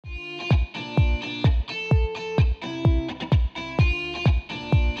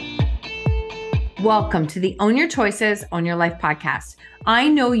Welcome to the Own Your Choices, Own Your Life podcast. I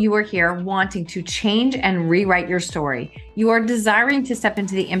know you are here wanting to change and rewrite your story. You are desiring to step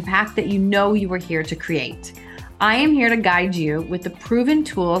into the impact that you know you are here to create. I am here to guide you with the proven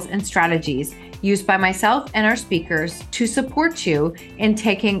tools and strategies used by myself and our speakers to support you in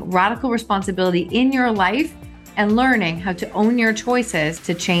taking radical responsibility in your life and learning how to own your choices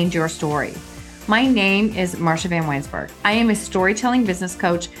to change your story. My name is Marsha Van Weinsberg. I am a storytelling business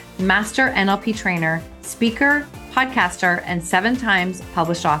coach, master NLP trainer, speaker, podcaster, and 7 times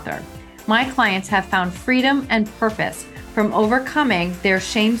published author. My clients have found freedom and purpose from overcoming their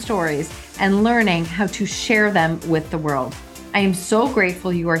shame stories and learning how to share them with the world. I am so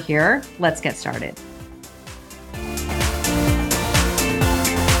grateful you are here. Let's get started.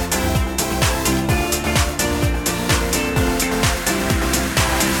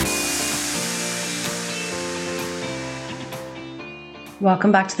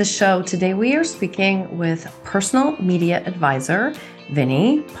 Welcome back to the show. Today we are speaking with personal media advisor,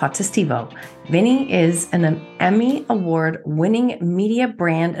 Vinny Potestivo. Vinny is an Emmy Award-winning media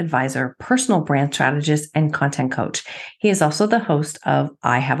brand advisor, personal brand strategist, and content coach. He is also the host of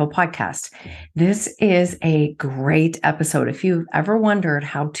I Have a Podcast. This is a great episode. If you've ever wondered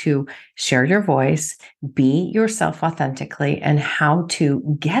how to share your voice, be yourself authentically, and how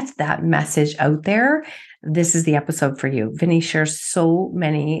to get that message out there, this is the episode for you. Vinny shares so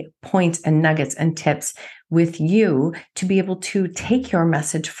many points and nuggets and tips with you to be able to take your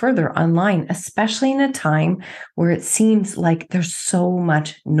message further online, especially in a time where it seems like there's so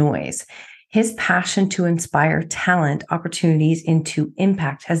much noise. His passion to inspire talent, opportunities into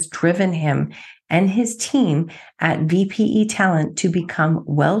impact has driven him and his team at VPE Talent to become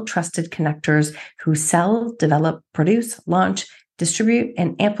well-trusted connectors who sell, develop, produce, launch, distribute,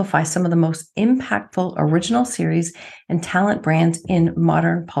 and amplify some of the most impactful original series and talent brands in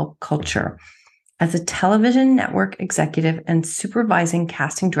modern pulp culture. As a television network executive and supervising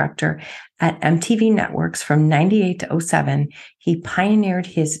casting director at MTV Networks from 98 to 07, he pioneered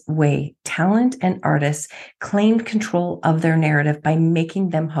his way. Talent and artists claimed control of their narrative by making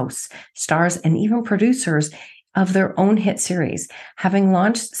them hosts, stars, and even producers of their own hit series. Having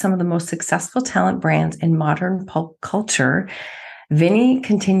launched some of the most successful talent brands in modern pulp culture, Vinny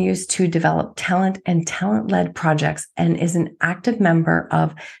continues to develop talent and talent-led projects and is an active member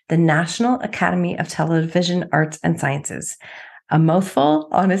of the National Academy of Television Arts and Sciences. A mouthful,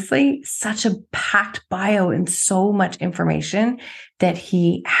 honestly, such a packed bio and so much information that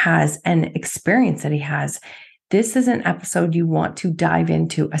he has and experience that he has. This is an episode you want to dive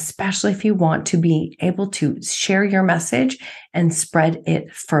into, especially if you want to be able to share your message and spread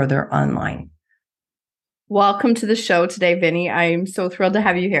it further online. Welcome to the show today, Vinny. I'm so thrilled to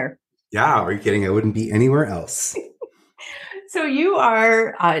have you here. Yeah, are you kidding? I wouldn't be anywhere else. So you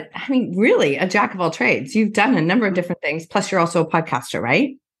are, really a jack of all trades. You've done a number of different things. Plus, you're also a podcaster,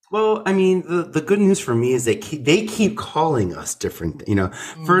 right? Well, I mean, the good news for me is they keep calling us different.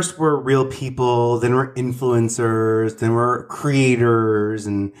 First we're real people, then we're influencers, then we're creators,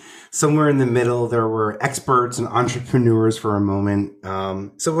 and somewhere in the middle there were experts and entrepreneurs for a moment.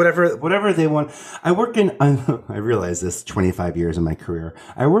 So whatever they want. I realize this 25 years in my career.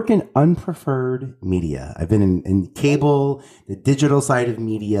 I work in unpreferred media. I've been in cable, the digital side of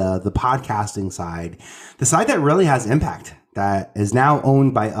media, the podcasting side, the side that really has impact, that is now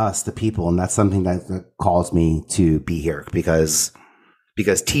owned by us, the people. And that's something that calls me to be here because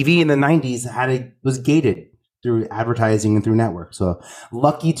TV in the 90s was gated through advertising and through networks. So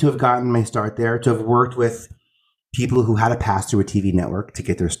lucky to have gotten my start there, to have worked with people who had a pass through a TV network to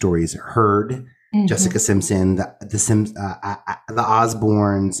get their stories heard. Mm-hmm. Jessica Simpson, the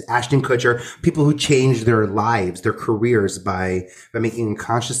Osbournes, Ashton Kutcher, people who changed their lives, their careers by making a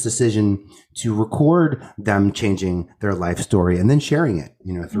conscious decision to record them changing their life story and then sharing it,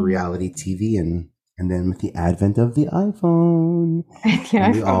 through reality TV and then with the advent of the iPhone,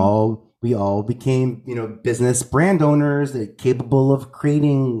 we all became, business brand owners that capable of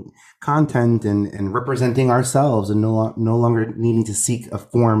creating content and representing ourselves and no longer needing to seek a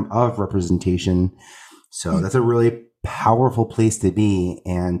form of representation. So that's a really powerful place to be.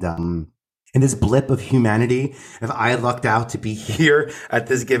 And in this blip of humanity, if I lucked out to be here at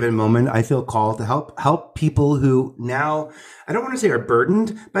this given moment, I feel called to help people who now, I don't want to say are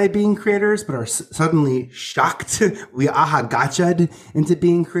burdened by being creators, but are suddenly shocked. We gotcha'd into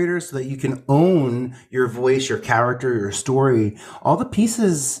being creators so that you can own your voice, your character, your story, all the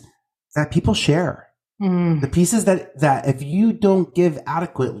pieces that people share. The pieces that if you don't give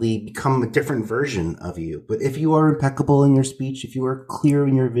adequately become a different version of you. But if you are impeccable in your speech, if you are clear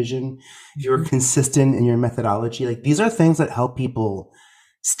in your vision, if you are consistent in your methodology, like these are things that help people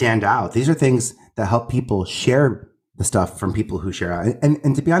stand out. These are things that help people share the stuff from people who share out.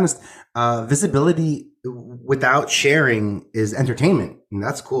 And to be honest, visibility without sharing is entertainment, and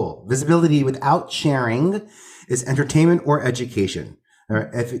that's cool. Visibility without sharing is entertainment or education.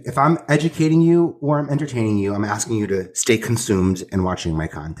 If I'm educating you or I'm entertaining you, I'm asking you to stay consumed and watching my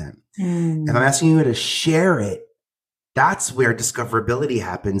content. If I'm asking you to share it, that's where discoverability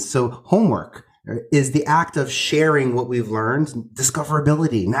happens. So homework is the act of sharing what we've learned.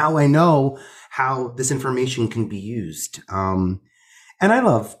 Discoverability. Now I know how this information can be used. And I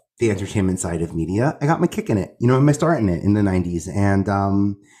love the entertainment side of media. I got my kick in it, my start in it in the 90s. And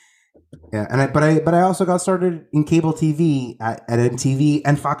but I also got started in cable TV at MTV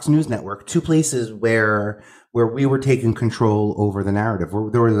and Fox News Network, two places where we were taking control over the narrative.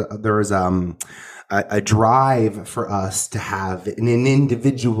 Where there was a drive for us to have an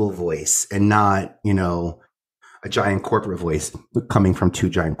individual voice and not, a giant corporate voice coming from two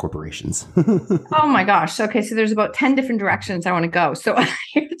giant corporations. Oh my gosh. Okay. So there's about 10 different directions I want to go. So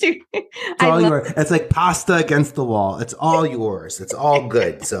it's all yours. It's like pasta against the wall. It's all yours. It's all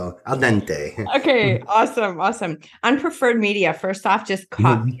good. So al dente. Okay. Awesome. On preferred media, first off, just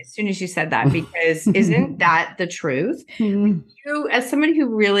caught me as soon as you said that, because isn't that the truth? You, as somebody who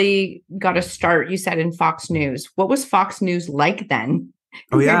really got a start, you said in Fox News, what was Fox News like then?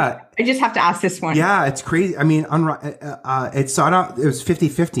 Oh, yeah. I just have to ask this one. Yeah, it's crazy. I mean, it started out, it was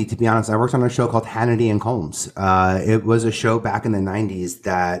 50-50, to be honest. I worked on a show called Hannity and Combs. It was a show back in the 90s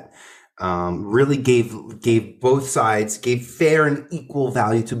that really gave both sides, gave fair and equal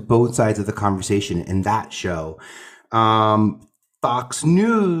value to both sides of the conversation in that show. Fox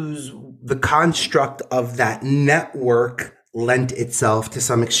News, the construct of that network lent itself to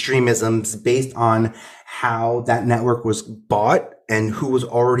some extremisms based on how that network was bought and who was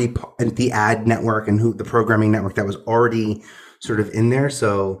already the ad network and who the programming network that was already sort of in there.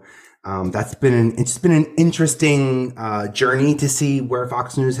 So it's been an interesting journey to see where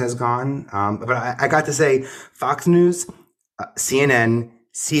Fox News has gone. But I got to say, Fox News, CNN,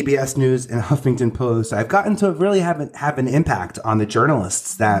 CBS News, and Huffington Post, I've gotten to really have an impact on the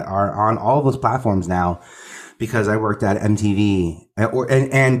journalists that are on all of those platforms now, because I worked at MTV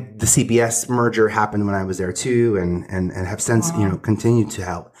and the CBS merger happened when I was there too, and have since, continued to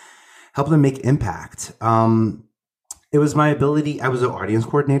help them make impact. It was my ability. I was an audience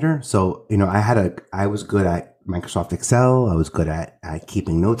coordinator. So, I was good at Microsoft Excel. I was good at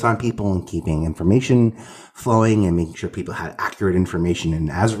keeping notes on people and keeping information flowing and making sure people had accurate information in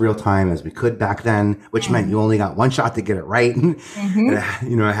as real time as we could back then, which meant you only got one shot to get it right. And,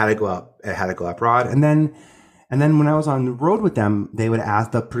 I had to go out broad. And then when I was on the road with them,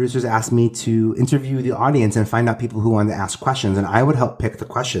 the producers asked me to interview the audience and find out people who wanted to ask questions. And I would help pick the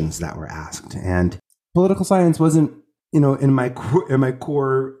questions that were asked. And political science wasn't, in my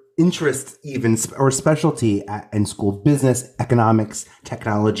core interest even, or specialty in school. Business, economics,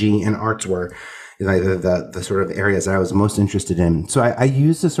 technology, and arts were the sort of areas that I was most interested in. So I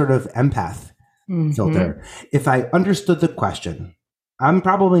used a sort of empath filter. If I understood the question, I'm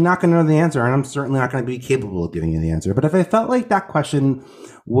probably not going to know the answer, and I'm certainly not going to be capable of giving you the answer. But if I felt like that question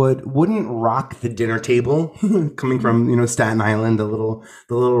wouldn't rock the dinner table, coming from Staten Island, the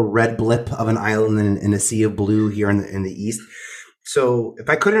little red blip of an island in a sea of blue here in the east. So if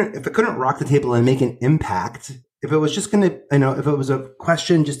I couldn't rock the table and make an impact, if it was just going to if it was a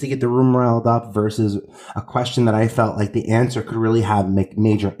question just to get the room riled up versus a question that I felt like the answer could really make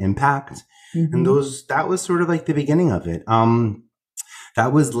major impact, and that was sort of like the beginning of it.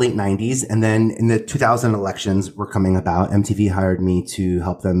 That was late 90s. And then in the 2000 elections were coming about, MTV hired me to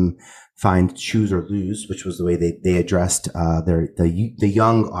help them find Choose or Lose, which was the way they addressed the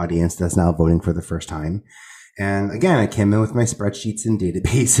young audience that's now voting for the first time. And again, I came in with my spreadsheets and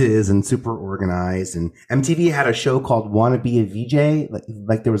databases and super organized. And MTV had a show called Wanna Be a VJ.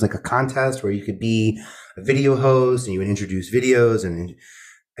 Like there was like a contest where you could be a video host and you would introduce videos. And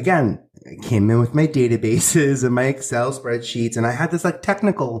again, I came in with my databases and my Excel spreadsheets, and I had this like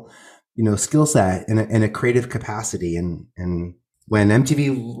technical, skill set in a creative capacity. And when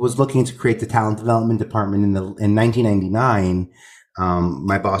MTV was looking to create the talent development department in 1999,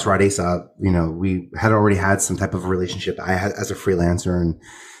 my boss Rod Asa, we had already had some type of relationship I had as a freelancer, and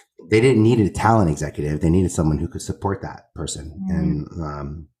they didn't need a talent executive. They needed someone who could support that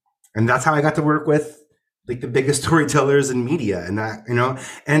person, and that's how I got to work with like the biggest storytellers in media, and that,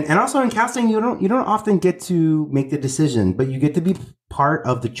 and also in casting, you don't often get to make the decision, but you get to be part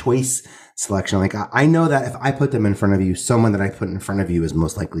of the choice selection. Like I know that if I put them in front of you, someone that I put in front of you is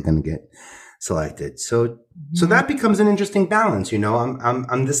most likely going to get selected. So that becomes an interesting balance.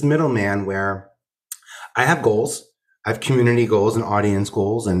 I'm this middleman where I have goals. I have community goals and audience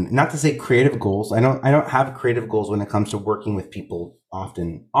goals, and not to say creative goals. I don't have creative goals when it comes to working with people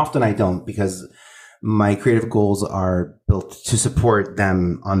often. Often I don't, because my creative goals are built to support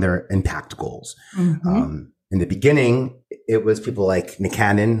them on their impact goals. In the beginning, it was people like Nick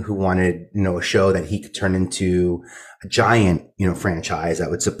Cannon who wanted, a show that he could turn into a giant, franchise that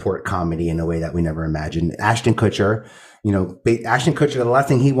would support comedy in a way that we never imagined. Ashton Kutcher, the last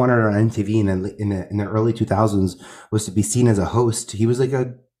thing he wanted on MTV in the early 2000s was to be seen as a host. He was he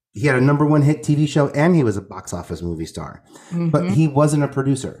had a #1 hit TV show, and he was a box office movie star, but he wasn't a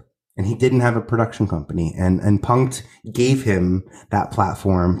producer. And he didn't have a production company. And Punk'd gave him that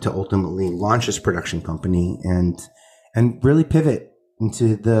platform to ultimately launch his production company and really pivot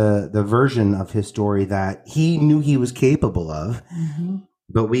into the version of his story that he knew he was capable of.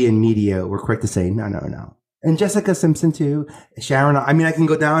 But we in media were quick to say, no. And Jessica Simpson too, Sharon. I mean, I can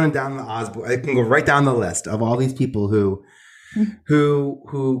go down and down I can go right down the list of all these people who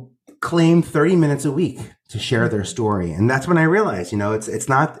claim 30 minutes a week to share their story. And that's when I realized, it's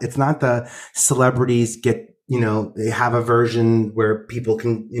not the celebrities get, they have a version where people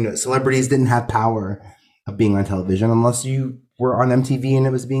can, celebrities didn't have power of being on television unless you were on MTV and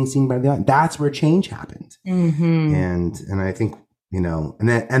it was being seen by the audience. That's where change happened. And I think, and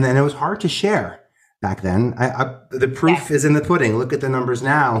then it was hard to share back then. The proof is in the pudding. Look at the numbers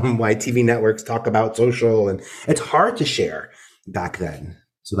now and why TV networks talk about social, and it's hard to share back then.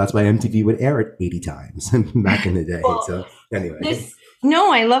 So that's why MTV would air it 80 times back in the day. Well, so anyway.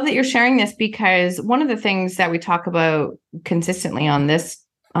 I love that you're sharing this, because one of the things that we talk about consistently on this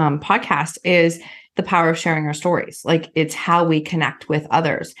podcast is the power of sharing our stories. Like, it's how we connect with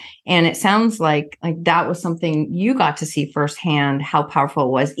others. And it sounds like that was something you got to see firsthand, how powerful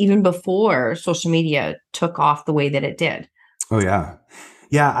it was even before social media took off the way that it did. Oh, yeah.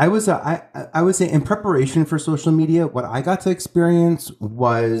 Yeah, I would say in preparation for social media, what I got to experience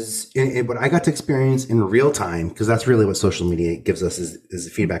was what I got to experience in real time, because that's really what social media gives us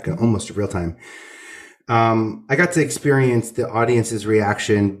is feedback in almost real time. I got to experience the audience's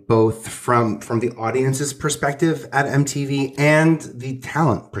reaction, both from the audience's perspective at MTV and the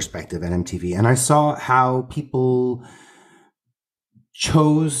talent perspective at MTV. And I saw how people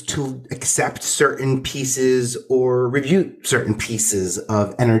chose to accept certain pieces or review certain pieces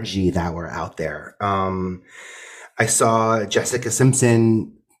of energy that were out there. I saw Jessica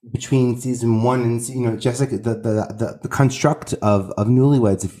Simpson between season 1 and, Jessica, the construct of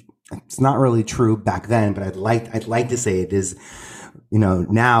Newlyweds. It's not really true back then, but I'd like to say it is,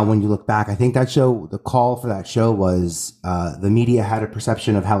 now when you look back, I think that show, the call for that show was, the media had a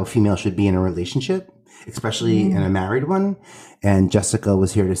perception of how a female should be in a relationship, especially in a married one. And Jessica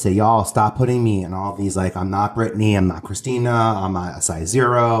was here to say, y'all stop putting me in all these, I'm not Britney, I'm not Christina, I'm not a size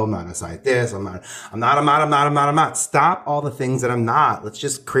 0, I'm not a size this, I'm not. Stop all the things that I'm not. Let's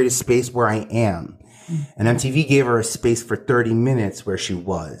just create a space where I am. And MTV gave her a space for 30 minutes where she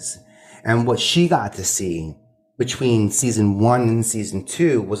was. And what she got to see between season 1 and season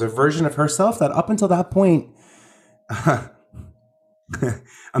 2 was a version of herself that up until that point,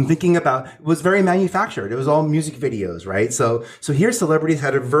 I'm thinking about, it was very manufactured. It was all music videos, right? So here celebrities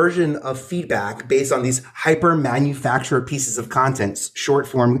had a version of feedback based on these hyper manufactured pieces of content, short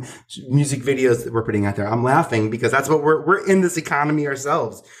form music videos that we're putting out there. I'm laughing because that's what we're in this economy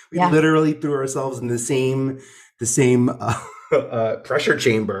ourselves. We literally threw ourselves in the same pressure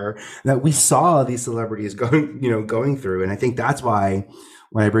chamber that we saw these celebrities going through. And I think that's why,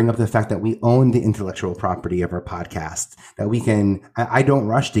 when I bring up the fact that we own the intellectual property of our podcast, that I don't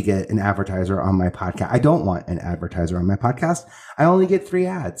rush to get an advertiser on my podcast. I don't want an advertiser on my podcast. I only get 3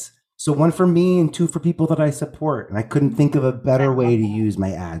 ads. So 1 for me and 2 for people that I support. And I couldn't think of a better way to use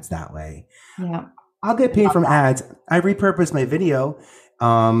my ads that way. Yeah. I'll get paid from ads. I repurpose my video.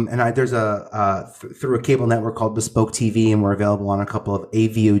 There's through a cable network called Bespoke TV, and we're available on a couple of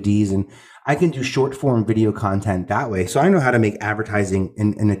AVODs, and I can do short form video content that way. So I know how to make advertising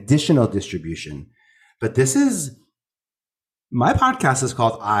an additional distribution. But my podcast is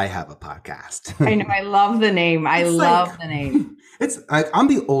called I Have a Podcast. I know. I love the name. I love the name. It's I'm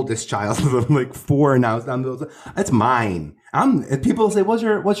the oldest child. I'm 4 now. It's mine. And people say, what's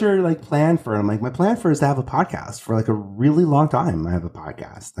your plan for it? I'm like, my plan for it is to have a podcast for a really long time. I have a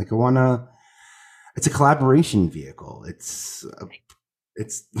podcast. It's a collaboration vehicle. It's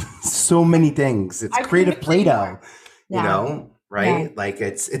so many things. It's creative Play-Doh, right? Yeah.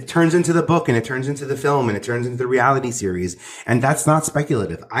 It turns into the book, and it turns into the film, and it turns into the reality series. And that's not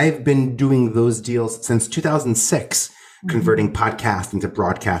speculative. I've been doing those deals since 2006, converting podcasts into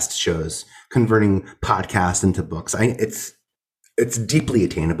broadcast shows, converting podcasts into books. It's deeply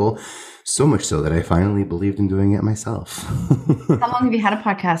attainable, so much so that I finally believed in doing it myself. How long have you had a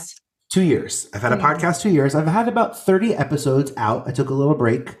podcast? 2 years. I've had a podcast 2 years. I've had about 30 episodes out. I took a little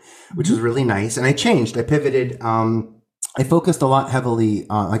break, which was really nice. And I changed. I pivoted. I focused a lot heavily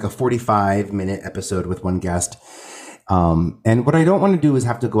on like a 45-minute episode with one guest. And what I don't want to do is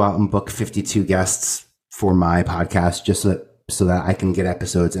have to go out and book 52 guests for my podcast just so that I can get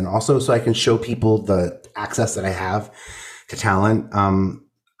episodes. And also so I can show people the access that I have to talent.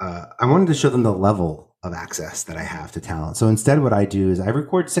 I wanted to show them the level of access that I have to talent. So instead, what I do is I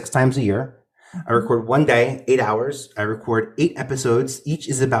record 6 times a year. I record one day, 8 hours. I record 8 episodes. Each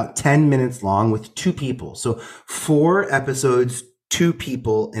is about 10 minutes long with 2 people. So 4 episodes, 2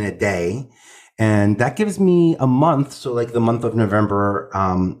 people in a day. And that gives me a month. So like the month of November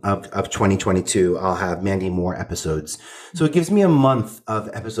of 2022, I'll have Mandy Moore episodes. So it gives me a month of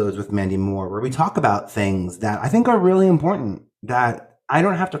episodes with Mandy Moore where we talk about things that I think are really important, that I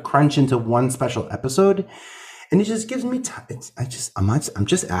don't have to crunch into one special episode. And it just gives me time. I'm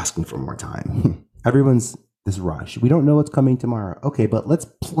just asking for more time. Everyone's this rush. We don't know what's coming tomorrow. Okay, but let's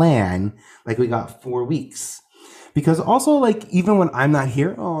plan like we got 4 weeks. Because also, like, even when I'm not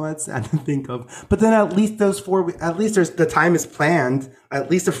here, that's sad to think of. But then at least at least the time is planned. At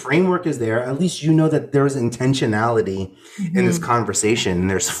least the framework is there. At least you know that there's intentionality in this conversation. And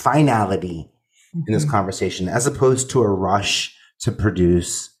there's finality in this conversation, as opposed to a rush to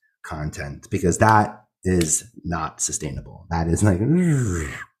produce content, because that is not sustainable. That is like,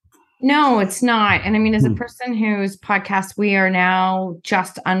 no, it's not. And I mean, as a person whose podcast, we are now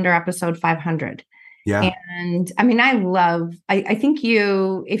just under episode 500. Yeah. And I mean, I think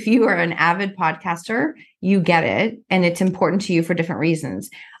if you are an avid podcaster, you get it. And it's important to you for different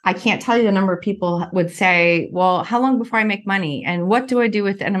reasons. I can't tell you the number of people would say, well, how long before I make money? And what do I do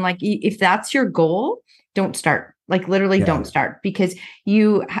with it? And I'm like, if that's your goal, don't start. Like literally don't start, because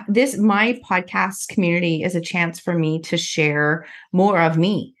my podcast community is a chance for me to share more of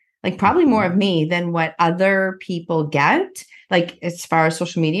me, like probably more of me than what other people get, like as far as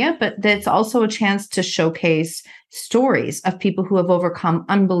social media, but that's also a chance to showcase stories of people who have overcome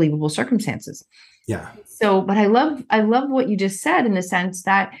unbelievable circumstances. Yeah. So, but I love what you just said, in the sense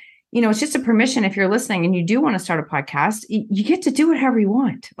that, it's just a permission. If you're listening and you do want to start a podcast, you get to do it however you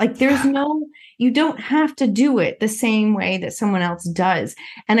want. Like you don't have to do it the same way that someone else does.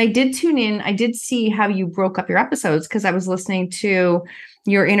 And I did tune in. I did see how you broke up your episodes, because I was listening to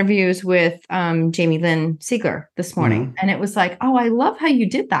your interviews with Jamie Lynn Sigler this morning. And it was like, oh, I love how you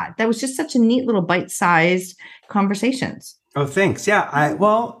did that. That was just such a neat little bite-sized conversations. Oh, thanks. Yeah. I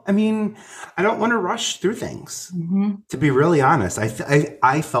don't want to rush through things. To be really honest,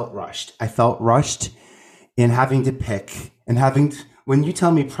 I felt rushed. I felt rushed in having to pick and when you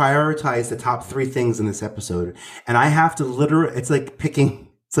tell me prioritize the top 3 things in this episode, and I have to it's like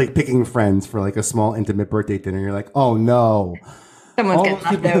picking friends for like a small intimate birthday dinner. You're like, oh no. Someone's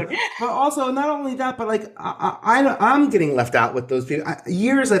getting left out. But also, not only that, but like I'm getting left out with those people.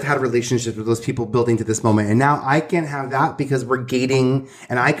 Years I've had relationships with those people building to this moment, and now I can't have that because we're gating,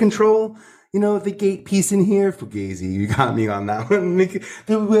 and I control, the gate piece in here. Fugazi, you got me on that one.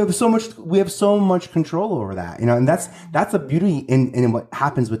 We have so much control over that, and that's the beauty in what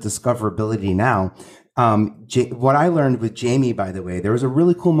happens with discoverability now. What I learned with Jamie, by the way, there was a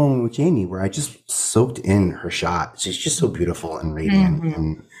really cool moment with Jamie where I just soaked in her shot. She's just so beautiful and radiant.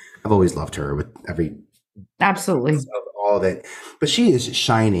 And I've always loved her with absolutely all of it, but she is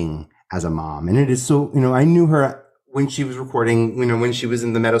shining as a mom. And it is so, I knew her when she was recording, when she was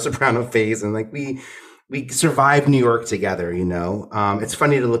in the Meadow Soprano phase, and like we survived New York together, it's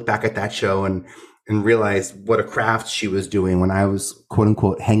funny to look back at that show and realize what a craft she was doing when I was quote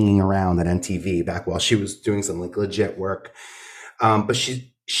unquote hanging around at MTV back while she was doing some like legit work. But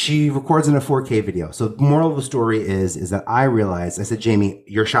she records in a 4K video. So the moral of the story is that I said, Jamie,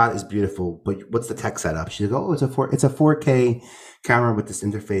 your shot is beautiful, but what's the tech setup? She's like, oh, it's a 4K camera with this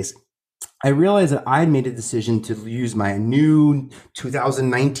interface. I realized that I had made a decision to use my new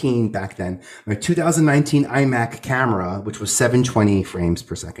 2019 back then, my 2019 iMac camera, which was 720 frames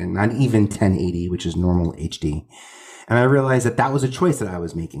per second, not even 1080, which is normal HD. And I realized that was a choice that I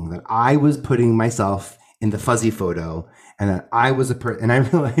was making, that I was putting myself in the fuzzy photo, and that I was and I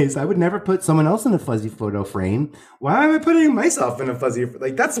realized I would never put someone else in a fuzzy photo frame. Why am I putting myself in a fuzzy,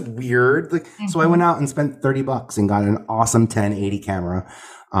 like that's weird. So I went out and spent $30 and got an awesome 1080 camera.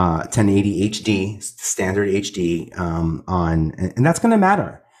 1080 HD, standard HD, and that's going to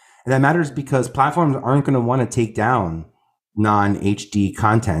matter. And that matters because platforms aren't going to want to take down non-HD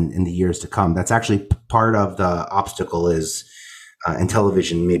content in the years to come. That's actually part of the obstacle in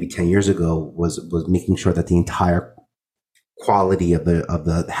television maybe 10 years ago was making sure that the entire quality of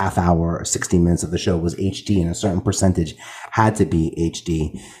the half hour or 60 minutes of the show was HD, and a certain percentage had to be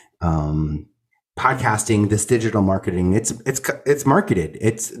HD. Podcasting, this digital marketing, it's marketed.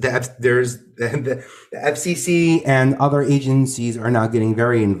 There's the FCC and other agencies are now getting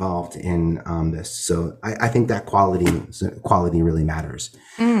very involved in this. So I think that quality really matters.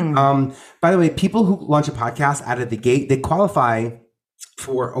 By the way, people who launch a podcast out of the gate, they qualify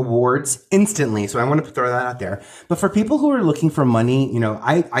for awards instantly. So I want to throw that out there. But for people who are looking for money,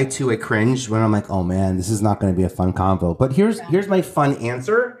 I too, I cringed when I'm like, oh man, this is not going to be a fun convo. But here's my fun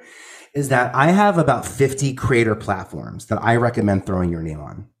answer. Is that I have about 50 creator platforms that I recommend throwing your name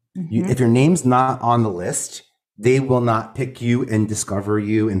on. If your name's not on the list, they will not pick you and discover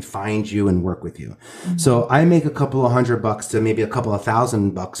you and find you and work with you. So I make a couple of $100 to maybe a couple of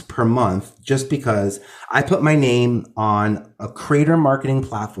 $1,000 per month just because I put my name on a creator marketing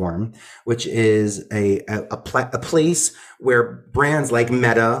platform, which is a place where brands like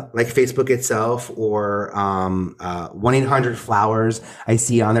Meta, like Facebook itself, or 1-800-Flowers, I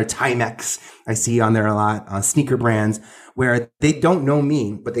see on their Timex, I see on there a lot, sneaker brands, where they don't know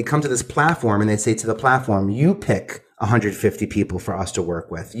me, but they come to this platform and they say to the platform, you pick 150 people for us to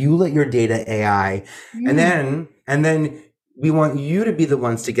work with. You let your data AI, and then we want you to be the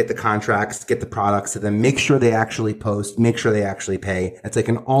ones to get the contracts, get the products to them, make sure they actually post, make sure they actually pay. It's like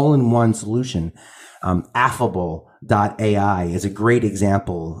an all-in-one solution. Affable.ai is a great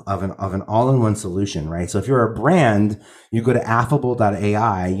example of an all-in-one solution, right? So if you're a brand, you go to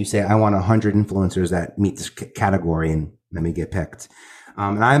affable.ai, you say, I want 100 influencers that meet this category, and let me get picked.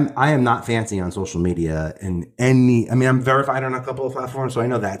 And I am not fancy on social media I'm verified on a couple of platforms, so I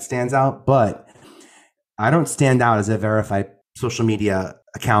know that stands out, but I don't stand out as a verified social media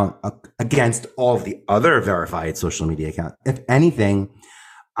account against all of the other verified social media accounts. If anything,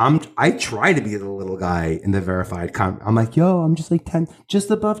 I try to be the little guy in the verified I'm like, yo, I'm just like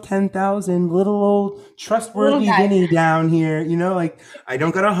just above 10,000, little old trustworthy Vinny down here. Like I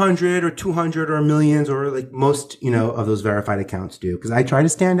don't got 100 or 200 or millions or like most, of those verified accounts do. Cause I try to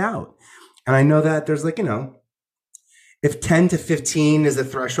stand out. And I know that there's like, if 10 to 15 is a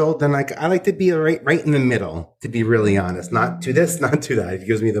threshold, then I like to be right in the middle, to be really honest, not to this, not to that. It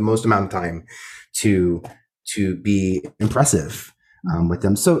gives me the most amount of time to be impressive. With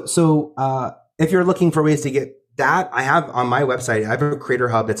them. So if you're looking for ways to get that, I have on my website, I have a creator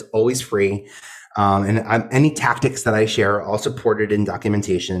hub that's always free. And any tactics that I share are all supported in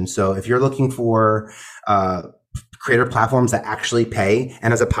documentation. So if you're looking for creator platforms that actually pay,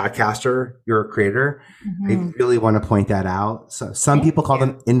 and as a podcaster, you're a creator, I really want to point that out. So some people call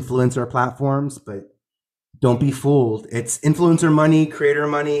them influencer platforms, but don't be fooled. It's influencer money, creator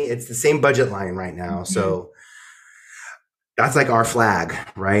money. It's the same budget line right now. So that's like our flag,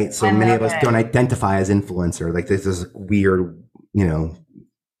 right? So many of us don't identify as influencer. Like there's this weird,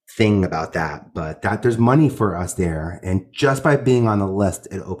 thing about that, but that there's money for us there. And just by being on the list,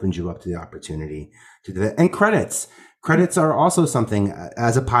 it opens you up to the opportunity to do that. And credits are also something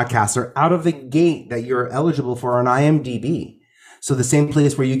as a podcaster out of the gate that you're eligible for on IMDb. So the same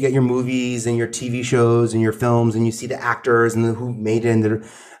place where you get your movies and your TV shows and your films and you see the actors and who made it, and their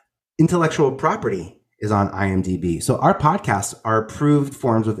intellectual property is on IMDb. So our podcasts are approved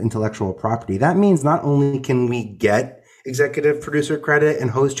forms of intellectual property. That means not only can we get executive producer credit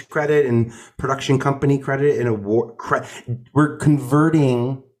and host credit and production company credit and award credit, we're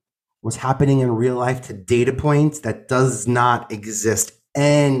converting what's happening in real life to data points that does not exist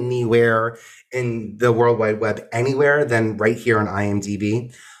anywhere in the World Wide Web anywhere than right here on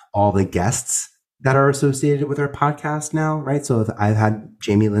IMDb. All the guests that are associated with our podcast now, right? So if I've had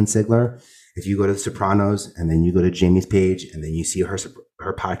Jamie Lynn Sigler. If you go to The Sopranos and then you go to Jamie's page and then you see her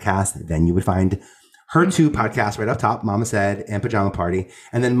podcast, then you would find her two podcasts right up top, Mama Said and Pajama Party,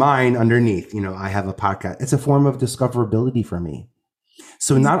 and then mine underneath. I have a podcast. It's a form of discoverability for me.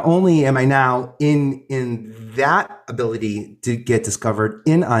 So not only am I now in that ability to get discovered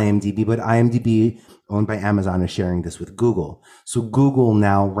in IMDb, but IMDb, owned by Amazon, is sharing this with Google. So Google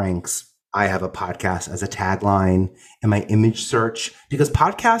now ranks I have a podcast as a tagline in my image search, because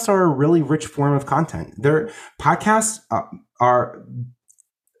podcasts are a really rich form of content. Podcasts are,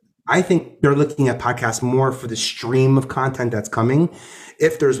 I think they're looking at podcasts more for the stream of content that's coming.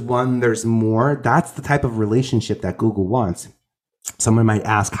 If there's one, there's more. That's the type of relationship that Google wants. Someone might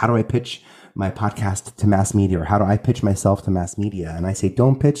ask, how do I pitch my podcast to mass media, or how do I pitch myself to mass media? And I say,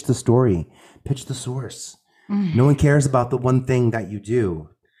 don't pitch the story, pitch the source. No one cares about the one thing that you do.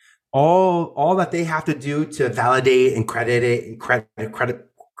 All that they have to do to validate and credit it and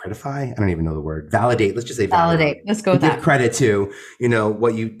credify. I don't even know the word. Validate. Let's just say validate. Let's go with that. Give credit to,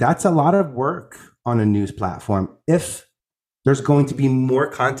 that's a lot of work on a news platform. If There's going to be more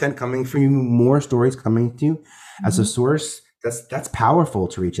content coming from you, more stories coming to you as a source. That's powerful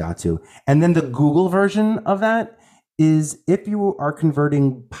to reach out to. And then the Google version of that is if you are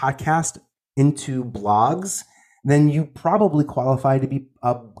converting podcast into blogs, then you probably qualify to be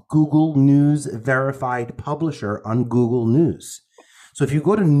a Google News verified publisher on Google News. So if you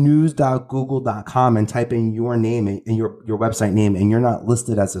go to news.google.com and type in your name and your website name and you're not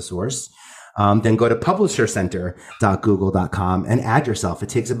listed as a source, then go to publishercenter.google.com and add yourself. It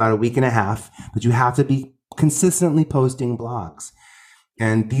takes about a week and a half, but you have to be consistently posting blogs.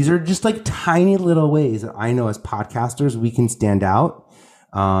 And these are just like tiny little ways that I know as podcasters we can stand out,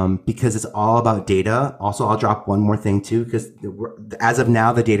 because it's all about data. Also, I'll drop one more thing too, because as of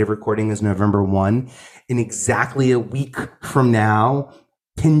now, the date of recording is November 1. In exactly a week from now,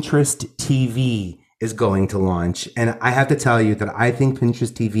 Pinterest TV is going to launch. And I have to tell you that I think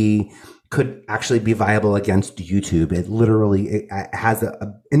Pinterest TV could actually be viable against YouTube. It has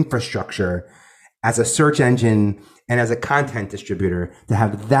a infrastructure as a search engine and as a content distributor to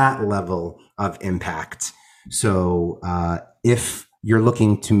have that level of impact. So if you're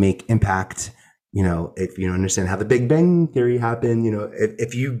looking to make impact, if you understand how the Big Bang Theory happened,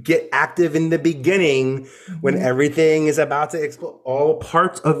 if you get active in the beginning when everything is about to explode, all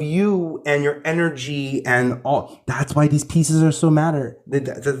parts of you and your energy and all, that's why these pieces are so matter.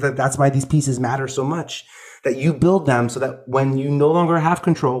 That's why these pieces matter so much, that you build them so that when you no longer have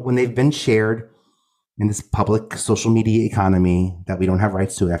control, when they've been shared in this public social media economy that we don't have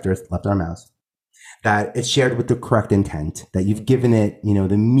rights to after it's left our mouths, that it's shared with the correct intent, that you've given it,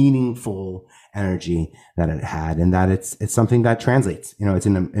 the meaningful energy that it had, and that it's something that translates, it's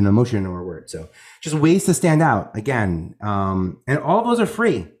an emotion or a word. So just ways to stand out again. And all of those are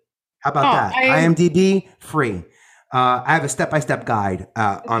free. How about that? IMDb, free. I have a step-by-step guide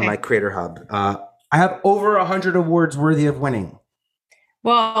on my Creator Hub. I have over 100 awards worthy of winning.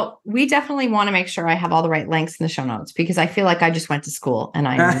 Well, we definitely want to make sure I have all the right links in the show notes, because I feel like I just went to school and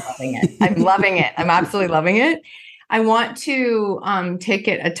I'm loving it. I'm loving it. I'm absolutely loving it. I want to take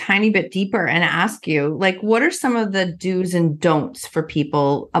it a tiny bit deeper and ask you, what are some of the do's and don'ts for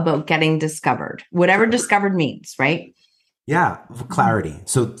people about getting discovered? Whatever discovered means, right? Yeah, clarity.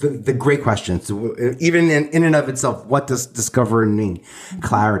 So the great question. So even in and of itself, what does discover mean?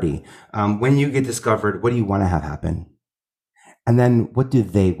 Clarity. When you get discovered, what do you want to have happen? And then what do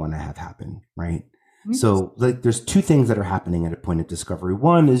they want to have happen, right? Mm-hmm. So there's two things that are happening at a point of discovery.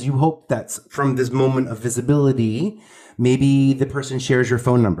 One is you hope that from this moment of visibility, maybe the person shares your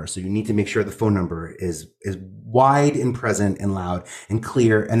phone number. So you need to make sure the phone number is wide and present and loud and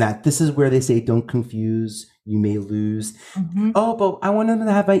clear, and that this is where they say, don't confuse, you may lose. Mm-hmm. Oh, but I want them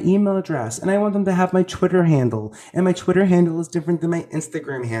to have my email address, and I want them to have my Twitter handle, and my Twitter handle is different than my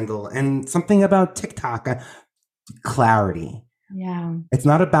Instagram handle, and something about TikTok. Clarity. Yeah. It's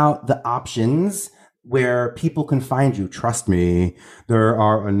not about the options where people can find you. Trust me, there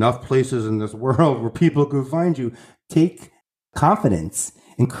are enough places in this world where people can find you. Take confidence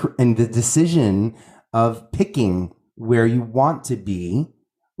in the decision of picking where you want to be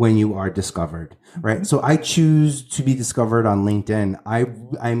when you are discovered, right? Mm-hmm. So I choose to be discovered on LinkedIn.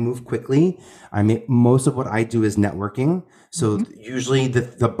 I move quickly. Most of what I do is networking. So usually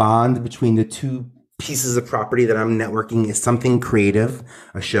the bond between the two pieces of property that I'm networking is something creative,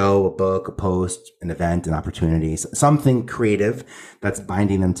 a show, a book, a post, an event, an opportunity, something creative that's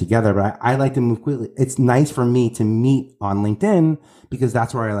binding them together. But I like to move quickly. It's nice for me to meet on LinkedIn because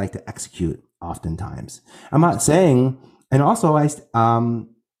that's where I like to execute oftentimes. I'm not saying, and also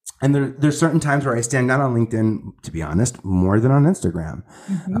there's certain times where I stand out on LinkedIn, to be honest, more than on Instagram.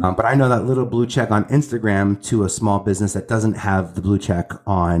 Mm-hmm. But I know that little blue check on Instagram to a small business that doesn't have the blue check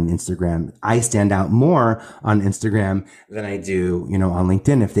on Instagram, I stand out more on Instagram than I do, on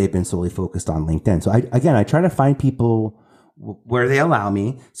LinkedIn if they've been solely focused on LinkedIn. So I try to find people where they allow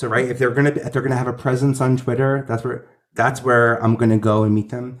me. So right, if they're gonna have a presence on Twitter, that's where I'm gonna go and meet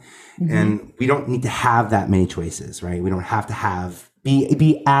them. Mm-hmm. And we don't need to have that many choices, right? We don't have to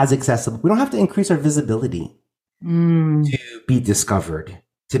be as accessible. We don't have to increase our visibility to be discovered,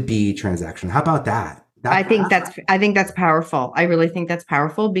 to be transactional. How about that? I think that's powerful. I really think that's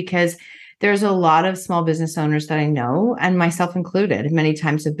powerful because there's a lot of small business owners that I know, and myself included, many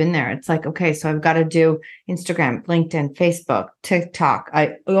times have been there. It's like, okay, so I've got to do Instagram, LinkedIn, Facebook, TikTok.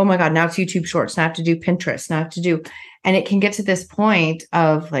 Oh my God, now it's YouTube Shorts. Now I have to do Pinterest. Now I have to do, and it can get to this point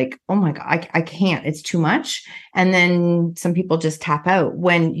of like, oh my God, I can't, it's too much. And then some people just tap out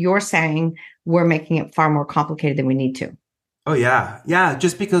when you're saying we're making it far more complicated than we need to. Oh yeah. Yeah.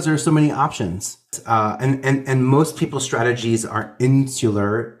 Just because there's so many options. And most people's strategies are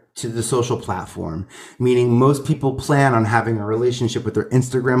insular to the social platform, meaning most people plan on having a relationship with their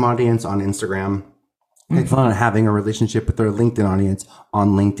Instagram audience on Instagram. They plan on having a relationship with their LinkedIn audience on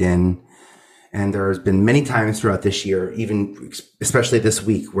LinkedIn. And there's been many times throughout this year, even especially this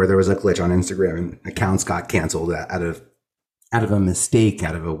week, where there was a glitch on Instagram and accounts got canceled out of a mistake,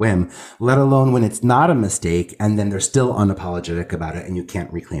 out of a whim, let alone when it's not a mistake and then they're still unapologetic about it and you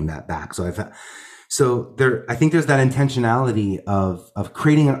can't reclaim that back. So I think there's that intentionality of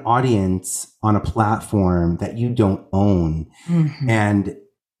creating an audience on a platform that you don't own. Mm-hmm. And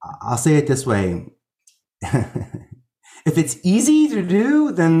I'll say it this way. If it's easy to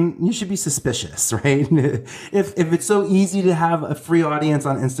do, then you should be suspicious, right? If it's so easy to have a free audience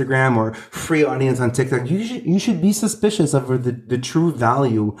on Instagram or free audience on TikTok, you should be suspicious of the true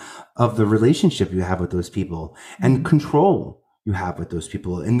value of the relationship you have with those people and control you have with those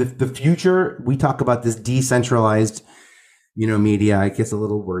people. In the future, we talk about this decentralized, media. It gets a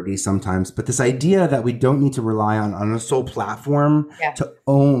little wordy sometimes, but this idea that we don't need to rely on a sole platform to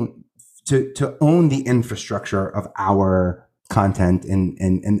own the infrastructure of our content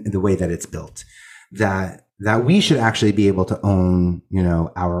and the way that it's built, that we should actually be able to own,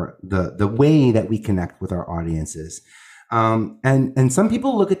 the way that we connect with our audiences. And some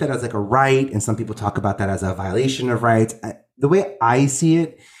people look at that as like a right, and some people talk about that as a violation of rights. The way I see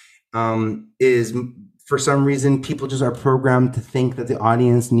it, is for some reason, people just are programmed to think that the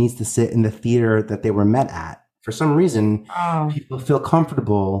audience needs to sit in the theater that they were met at. For some reason, people feel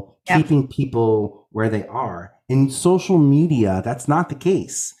comfortable keeping people where they are. In social media, that's not the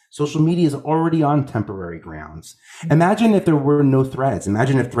case. Social media is already on temporary grounds. Imagine if there were no threads.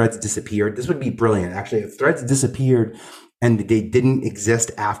 Imagine if threads disappeared. This would be brilliant. Actually, if threads disappeared and they didn't exist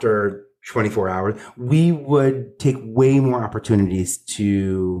after 24 hours, we would take way more opportunities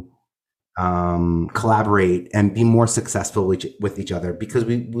to collaborate and be more successful with each other, because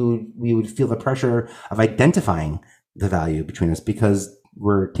we would feel the pressure of identifying the value between us, because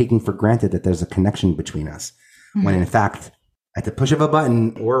we're taking for granted that there's a connection between us, when in fact, at the push of a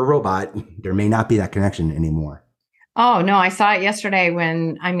button or a robot, there may not be that connection anymore. Oh, no, I saw it yesterday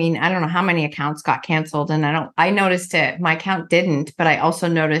when, I don't know how many accounts got canceled, and I noticed it. My account didn't, but I also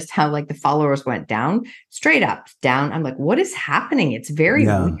noticed how like the followers went down, straight up down. I'm like, what is happening? It's very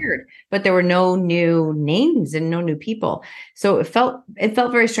weird, but there were no new names and no new people. So it felt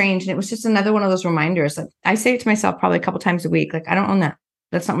very strange. And it was just another one of those reminders. Like I say it to myself probably a couple times a week. Like, I don't own that.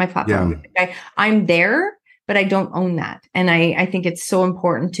 That's not my platform. Yeah. I'm there, but I don't own that. And I think it's so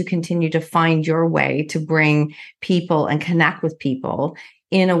important to continue to find your way to bring people and connect with people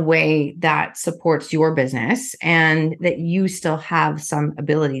in a way that supports your business and that you still have some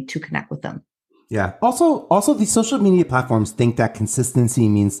ability to connect with them. Yeah. Also these social media platforms think that consistency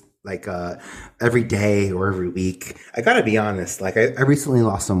means like every day or every week. I got to be honest. Like I recently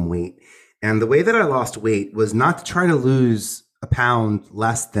lost some weight, and the way that I lost weight was not to try to lose a pound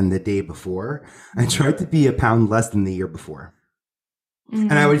less than the day before. I tried to be a pound less than the year before.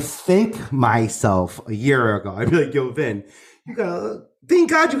 Mm-hmm. And I would think myself a year ago, I'd be like, yo, Vin, thank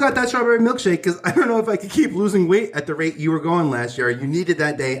God you got that strawberry milkshake, because I don't know if I could keep losing weight at the rate you were going last year. You needed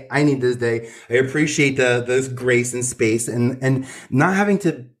that day. I need this day. I appreciate this grace and space and not having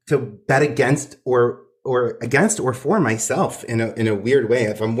to bet against or for myself in a weird way.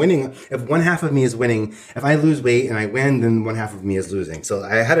 If I'm winning, if one half of me is winning, if I lose weight and I win, then one half of me is losing. So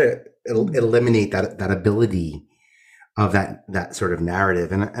I had to eliminate that ability of that sort of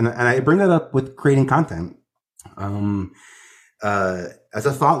narrative. And I bring that up with creating content. As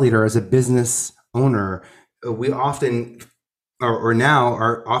a thought leader, as a business owner, we often or now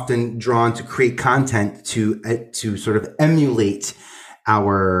are often drawn to create content to sort of emulate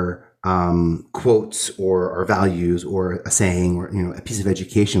our quotes or our values or a saying or a piece of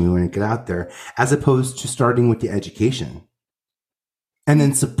education we want to get out there, as opposed to starting with the education and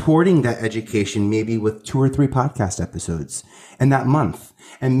then supporting that education maybe with 2 or 3 podcast episodes in that month.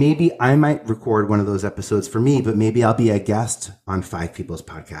 And maybe I might record one of those episodes for me, but maybe I'll be a guest on 5 people's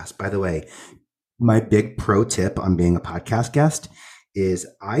podcasts. By the way, my big pro tip on being a podcast guest is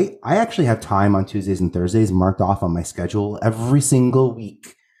I actually have time on Tuesdays and Thursdays marked off on my schedule every single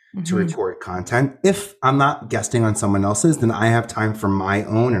week to record content. If I'm not guesting on someone else's, then I have time for my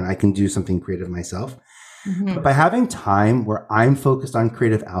own and I can do something creative myself. But by having time where I'm focused on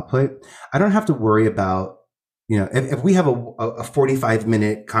creative output, I don't have to worry about, if we have a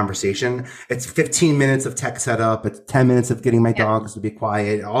 45-minute conversation, it's 15 minutes of tech setup, it's 10 minutes of getting my dogs to be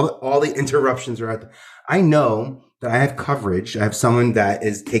quiet, all the interruptions are out there. I know that I have coverage. I have someone that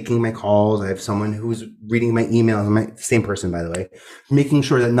is taking my calls. I have someone who's reading my emails. Same person, by the way, making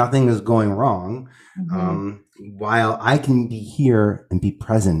sure that nothing is going wrong. While I can be here and be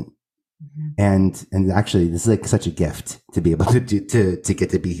present. And actually, this is like such a gift to be able to get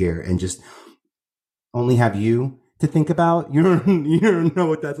to be here and just only have you to think about. You don't know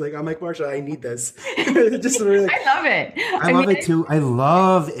what that's like. I'm like, Marsha, I need this. Just really, I love it. I love it too. I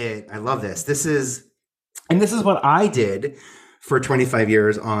love it. I love this. This is what I did for 25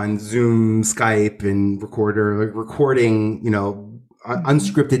 years on Zoom, Skype, and recording,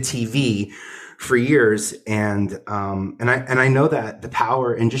 unscripted TV for years. And I know that the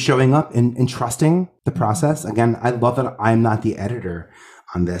power in just showing up and trusting the process. Again, I love that I'm not the editor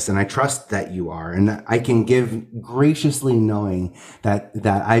on this, and I trust that you are, and I can give graciously, knowing that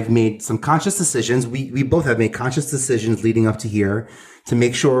I've made some conscious decisions. We both have made conscious decisions leading up to here to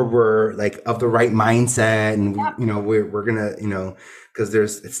make sure we're like of the right mindset, and we're gonna, because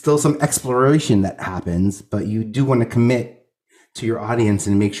it's still some exploration that happens, but you do want to commit to your audience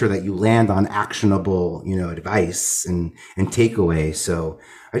and make sure that you land on actionable, advice and takeaway. So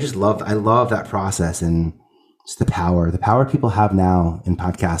I love that process, and just the power people have now in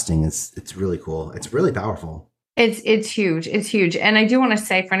podcasting it's really cool. It's really powerful. It's huge. It's huge. And I do want to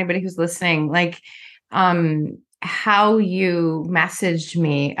say for anybody who's listening, like, how you messaged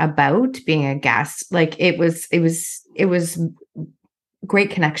me about being a guest, like it was great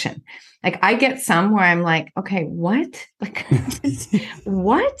connection. Like I get some where I'm like, okay, what? Like,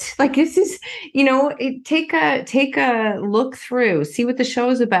 what? Like this is, take a look through, see what the show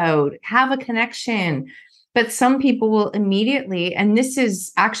is about, have a connection. But some people will immediately, and this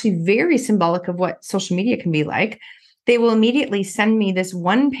is actually very symbolic of what social media can be like, they will immediately send me this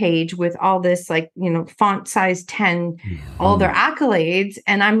one page with all this, like, font size 10, all their accolades.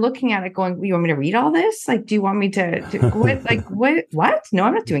 And I'm looking at it going, you want me to read all this? Like, do you want me to what? Like, what? No,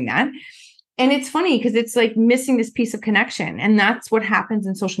 I'm not doing that. And it's funny because it's like missing this piece of connection. And that's what happens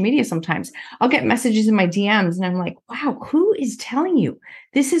in social media sometimes. I'll get messages in my DMs and I'm like, wow, who is telling you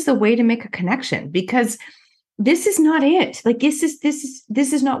this is the way to make a connection? Because this is not it. Like this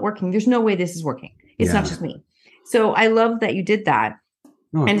is not working. There's no way this is working. It's not just me. So I love that you did that.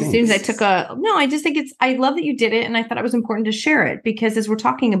 Oh, and thanks. as soon as I took I just think I love that you did it. And I thought it was important to share it because as we're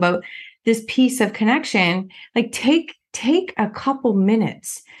talking about this piece of connection, like take a couple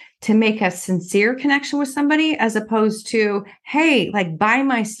minutes to make a sincere connection with somebody as opposed to, hey, like buy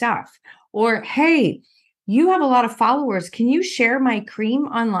my stuff, or, hey, you have a lot of followers. Can you share my cream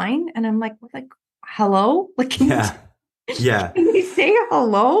online? And I'm like, hello? Like, can you say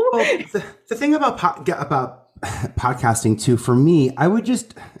hello? Well, the thing about podcasting too, for me,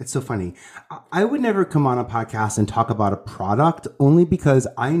 it's so funny. I would never come on a podcast and talk about a product only because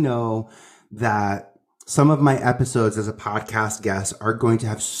I know that some of my episodes as a podcast guest are going to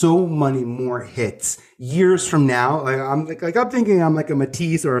have so many more hits years from now. I'm thinking I'm like a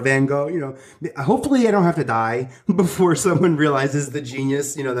Matisse or a Van Gogh, hopefully I don't have to die before someone realizes the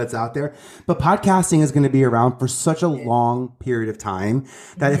genius, that's out there. But podcasting is going to be around for such a long period of time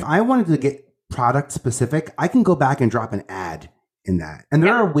that if I wanted to get product specific, I can go back and drop an ad in that. And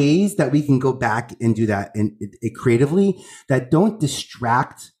there are ways that we can go back and do that creatively that don't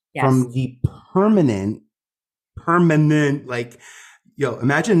distract from the permanent, like,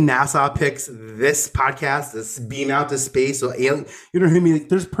 imagine NASA picks this podcast, this beam out to space. So alien, what I mean? Like,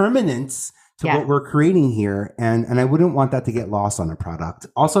 there's permanence to what we're creating here. And I wouldn't want that to get lost on a product.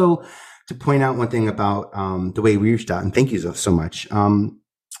 Also, to point out one thing about the way we reached out, and thank you so much.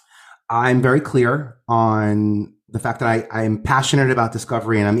 I'm very clear on the fact that I'm passionate about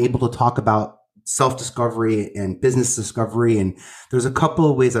discovery and I'm able to talk about self-discovery and business discovery. And there's a couple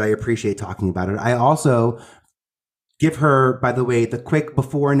of ways that I appreciate talking about it. I also give her, by the way, the quick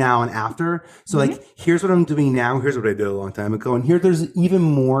before, now, and after. So like, here's what I'm doing now. Here's what I did a long time ago. And there's even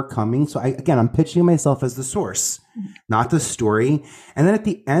more coming. So I'm pitching myself as the source, not the story. And then at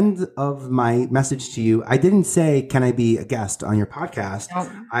the end of my message to you, I didn't say, can I be a guest on your podcast? No.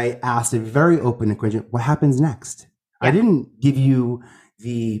 I asked a very open question, what happens next? Yeah. I didn't give you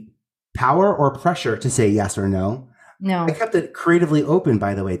the power or pressure to say yes or no. No, I kept it creatively open,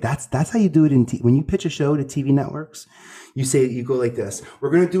 by the way. That's how you do it when you pitch a show to TV networks. You go like this.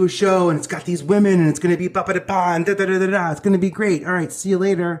 We're going to do a show and it's got these women and it's going to be ba-ba-da-ba and da-da-da-da-da. It's going to be great. All right, see you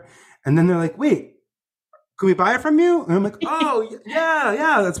later. And then they're like, wait, can we buy it from you? And I'm like, oh,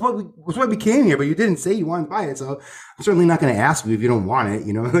 yeah, that's what we came here, but you didn't say you wanted to buy it. So I'm certainly not going to ask you if you don't want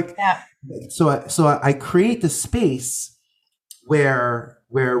it, So I create the space where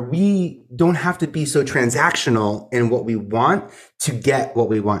we don't have to be so transactional in what we want to get what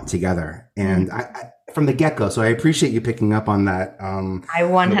we want together. And from the get go. So I appreciate you picking up on that. I The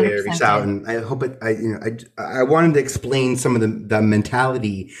way I reached 100% out, did. and I hope it. I wanted to explain some of the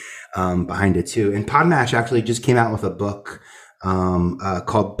mentality behind it too. And Podmatch actually just came out with a book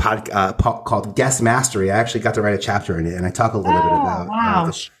called Guest Mastery. I actually got to write a chapter in it, and I talk a little bit Oh, about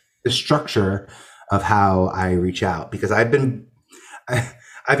wow. the structure of how I reach out, because I've been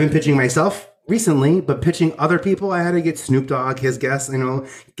pitching myself recently, but pitching other people, I had to get Snoop Dogg, his guests.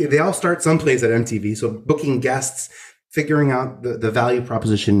 They all start someplace at MTV. So booking guests, figuring out the value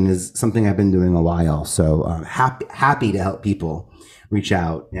proposition is something I've been doing a while. So happy to help people reach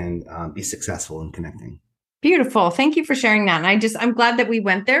out and be successful in connecting. Beautiful. Thank you for sharing that. And I'm glad that we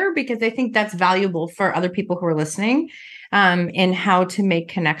went there because I think that's valuable for other people who are listening in how to make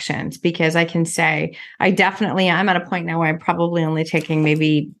connections. Because I can say, I'm at a point now where I'm probably only taking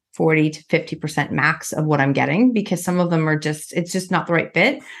maybe 40 to 50% max of what I'm getting, because some of them it's just not the right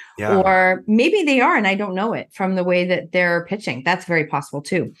fit. Yeah. Or maybe they are, and I don't know it from the way that they're pitching. That's very possible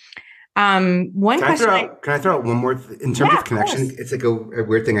too. Can I throw out one more in terms of connection? Of it's like a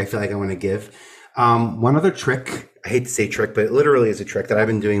weird thing I feel like I want to give. One other trick, I hate to say trick, but it literally is a trick that I've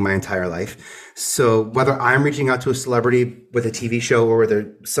been doing my entire life. So whether I'm reaching out to a celebrity with a TV show, or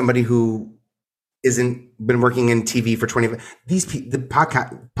whether somebody who isn't been working in TV for 20, the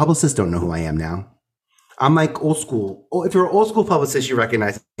podcast publicists don't know who I am now. I'm like old school. Oh, if you're an old school publicist, you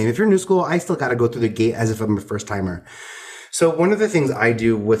recognize me. If you're new school, I still got to go through the gate as if I'm a first timer. So one of the things I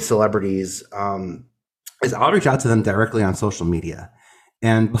do with celebrities is I'll reach out to them directly on social media.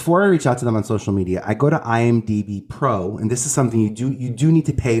 And before I reach out to them on social media, I go to IMDb Pro, and this is something you do need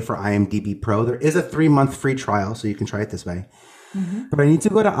to pay for IMDb Pro. There is a 3-month free trial, so you can try it this way. Mm-hmm. But I need to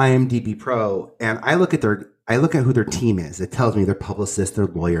go to IMDb Pro, and I look at who their team is. It tells me their publicist, their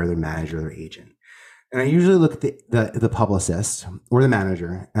lawyer, their manager, their agent. And I usually look at the publicist or the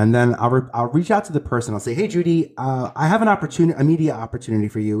manager, and then I'll reach out to the person. I'll say, "Hey, Judy, I have a media opportunity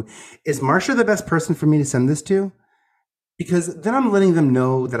for you. Is Marsha the best person for me to send this to?" Because then I'm letting them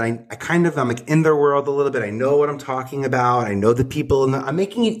know that I'm like in their world a little bit. I know what I'm talking about. I know the people, and I'm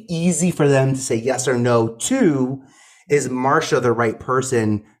making it easy for them to say yes or no to, is Marsha the right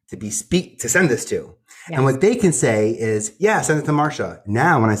person to send this to? Yes. And what they can say is, yeah, send it to Marsha.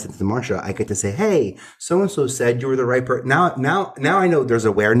 Now, when I send it to Marsha, I get to say, hey, so-and-so said you were the right person. Now I know there's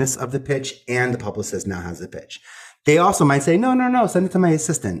awareness of the pitch, and the publicist now has the pitch. They also might say, no, send it to my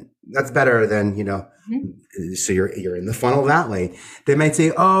assistant. That's better than, mm-hmm. So you're in the funnel that way. They might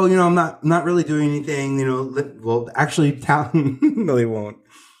say, oh, I'm not really doing anything, well, actually, talent, no, they won't.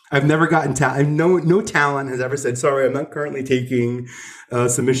 I've never gotten talent. No talent has ever said, sorry, I'm not currently taking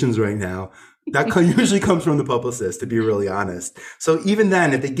submissions right now. That usually comes from the publicist, to be really honest. So even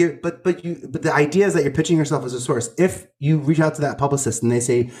then, if they give, but the idea is that you're pitching yourself as a source. If you reach out to that publicist and they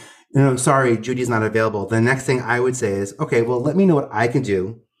say, sorry, Judy's not available, the next thing I would say is, okay, well, let me know what I can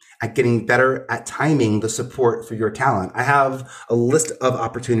do at getting better at timing the support for your talent. I have a list of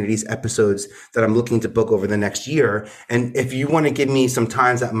opportunities, episodes that I'm looking to book over the next year. And if you want to give me some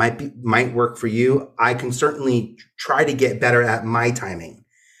times that might work for you, I can certainly try to get better at my timing.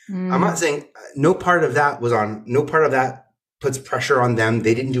 I'm not saying no part of that puts pressure on them.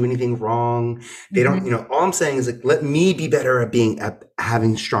 They didn't do anything wrong. They don't, all I'm saying is like, let me be better at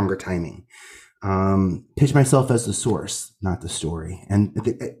having stronger timing. Pitch myself as the source, not the story. And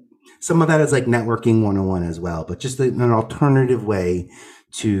some of that is like networking 101 as well, but just an alternative way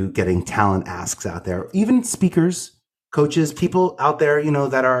to getting talent asks out there. Even speakers, coaches, people out there,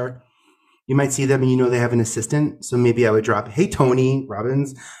 that are, you might see them and they have an assistant. So maybe I would drop, hey, Tony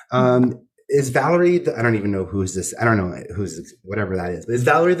Robbins, is Valerie, I don't even know who's this. I don't know who's whatever that is. But is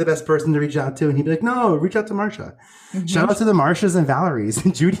Valerie the best person to reach out to? And he'd be like, no, reach out to Marsha. Mm-hmm. Shout out to the Marshas and Valeries.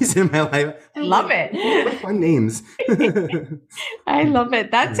 Judy's in my life. Love it. What fun names. I love it.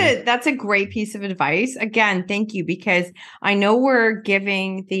 That's a great piece of advice. Again, thank you, because I know we're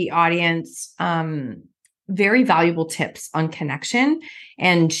giving the audience very valuable tips on connection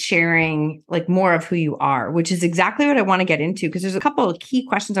and sharing like more of who you are, which is exactly what I want to get into. Because there's a couple of key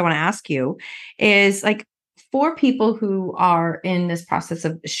questions I want to ask you is like, for people who are in this process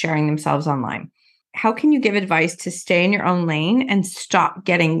of sharing themselves online, how can you give advice to stay in your own lane and stop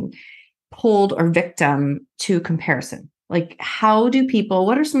getting pulled or victim to comparison? Like,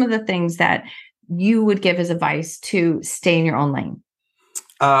 what are some of the things that you would give as advice to stay in your own lane?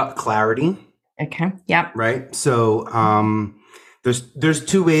 Clarity. Okay. Yep. Right. So there's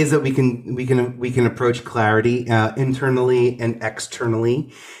two ways that we can approach clarity, internally and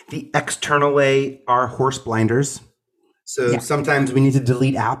externally. The external way are horse blinders. So Yeah. sometimes we need to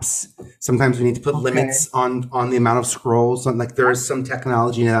delete apps. Sometimes we need to put Okay. limits on the amount of scrolls. Like there is some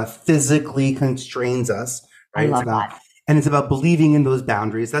technology now that physically constrains us, I right? love that. It's about believing in those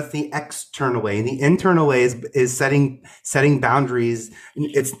boundaries. That's the external way. And the internal way is setting boundaries.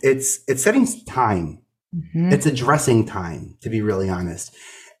 It's setting time. It's Mhm. addressing time, to be really honest.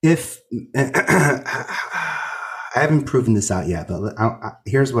 If I haven't proven this out yet, but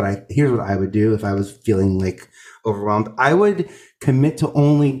here's what I would do if I was feeling like overwhelmed. I would commit to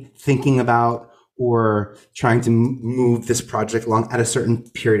only thinking about or trying to move this project along at a certain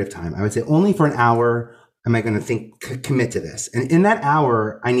period of time. I would say only for an hour am I going to commit to this, and in that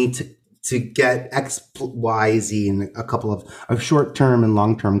hour, I need to get X, Y, Z, and a couple of short term and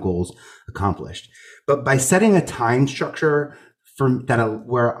long term goals accomplished. But by setting a time structure for that,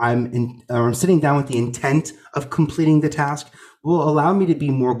 where I'm sitting down with the intent of completing the task, will allow me to be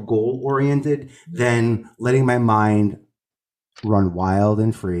more goal oriented than letting my mind run wild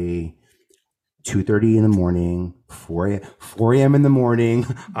and free. 2:30 in the morning, 4 a.m. in the morning.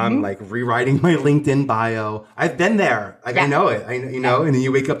 I'm Mhm. like rewriting my LinkedIn bio. I've been there. Like I Yeah. know it. Yeah. And then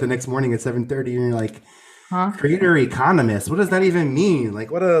you wake up the next morning at 7:30 and you're like, Huh? creator economist. What does that even mean?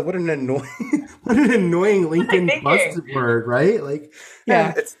 Like what an annoying what an annoying What am I LinkedIn thinking? buzzword, right? Like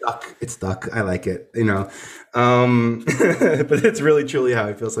Yeah. it's stuck. It's stuck. I like it. But it's really truly how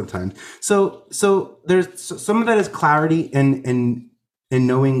I feel sometimes. So there's some of that is clarity and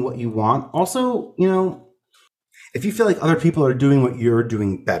knowing what you want. Also, if you feel like other people are doing what you're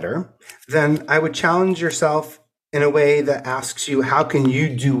doing better, then I would challenge yourself in a way that asks you, how can you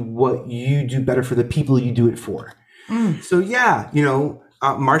do what you do better for the people you do it for? Mm. So yeah,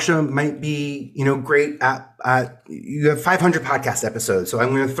 Marsha might be, great at you have 500 podcast episodes. So I'm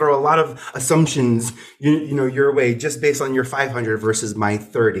going to throw a lot of assumptions, your way just based on your 500 versus my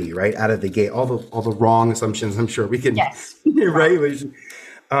 30, right? Out of the gate, all the wrong assumptions. I'm sure we can, Yes. right?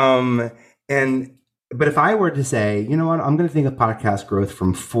 Um, and but if I were to say, you know what, I'm going to think of podcast growth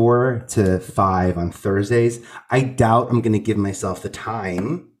from 4 to 5 on Thursdays, I doubt I'm going to give myself the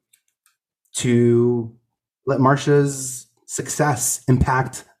time to let Marsha's success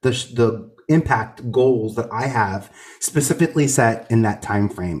impact the impact goals that I have specifically set in that time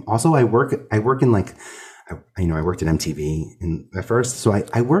frame. Also, I work in like I worked at MTV at first, so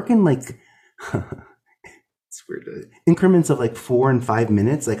I work in like it's weird increments of like 4 and 5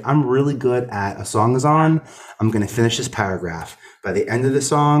 minutes. Like I'm really good at a song is on. I'm going to finish this paragraph. By the end of the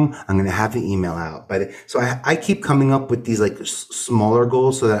song, I'm going to have the email out. So I keep coming up with these like smaller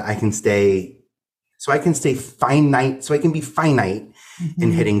goals so that I can stay finite, so I can be finite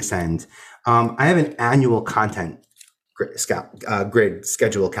in Mhm. hitting send. I have an annual content grid,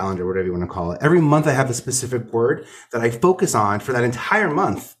 schedule, calendar, whatever you want to call it. Every month I have a specific word that I focus on for that entire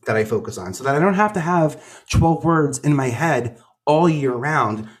month that I focus on, so that I don't have to have 12 words in my head all year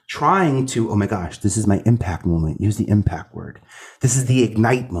round trying to, oh my gosh, this is my impact moment. Use the impact word. This is the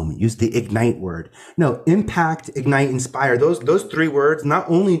ignite moment. Use the ignite word. No, impact, ignite, inspire. Those three words, not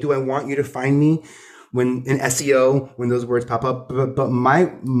only do I want you to find me when in SEO, when those words pop up, but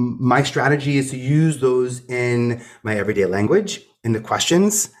my strategy is to use those in my everyday language, in the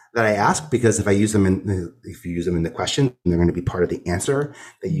questions that I ask, because if you use them in the question, they're going to be part of the answer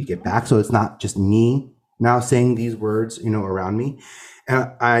that you get back. So it's not just me now saying these words, around me.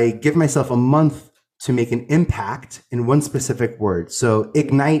 And I give myself a month to make an impact in one specific word. So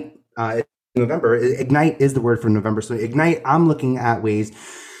ignite, November, ignite is the word for November. So ignite, I'm looking at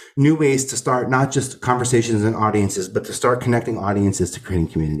new ways to start not just conversations and audiences, but to start connecting audiences to creating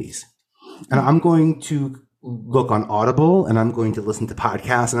communities. And I'm going to look on Audible and I'm going to listen to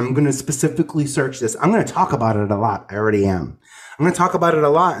podcasts and I'm going to specifically search this. I'm going to talk about it a lot. I already am. I'm going to talk about it a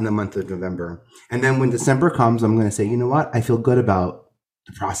lot in the month of November. And then when December comes, I'm going to say, you know what? I feel good about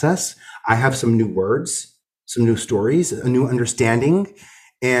the process. I have some new words, some new stories, a new understanding.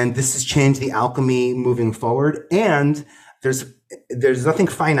 And this has changed the alchemy moving forward. And there's nothing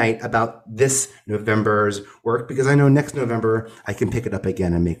finite about this November's work, because I know next November I can pick it up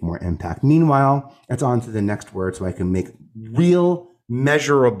again and make more impact. Meanwhile, it's on to the next word so I can make real,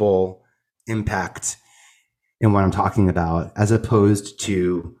 measurable impact in what I'm talking about, as opposed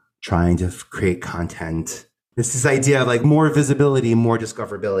to trying to create content. It's this idea of like more visibility, more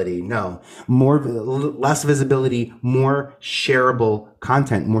discoverability. No, less visibility, more shareable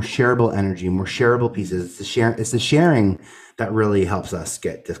content, more shareable energy, more shareable pieces. It's the sharing that really helps us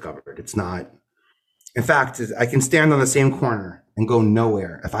get discovered. It's not. In fact, I can stand on the same corner and go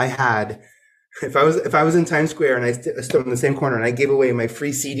nowhere. If I had If I was in Times Square and I stood in the same corner and I gave away my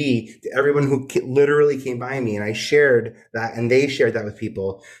free CD to everyone who literally came by me, and I shared that and they shared that with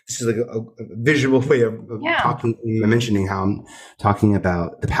people, this is like a visual way of Yeah. talking, mentioning how I'm talking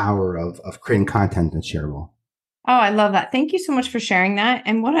about the power of creating content that's shareable. Oh, I love that. Thank you so much for sharing that.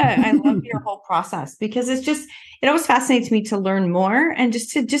 And I love your whole process because it always fascinates me to learn more and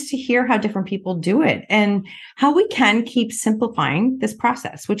just to hear how different people do it and how we can keep simplifying this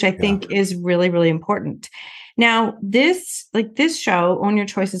process, which I Yeah. think is really, really important. Now, this show, Own Your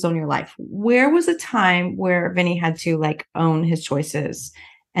Choices, Own Your Life, where was a time where Vinny had to like own his choices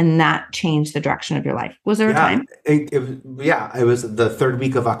and that changed the direction of your life? Was there a time? It was the third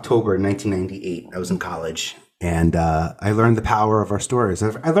week of October 1998. I was in college. And I learned the power of our stories.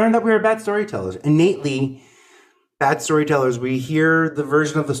 I learned that we were bad storytellers. Innately, bad storytellers, we hear the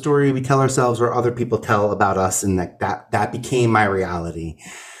version of the story we tell ourselves or other people tell about us, and that became my reality.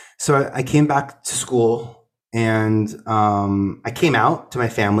 So I came back to school, and I came out to my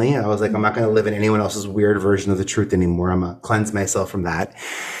family. I was like, I'm not going to live in anyone else's weird version of the truth anymore. I'm going to cleanse myself from that.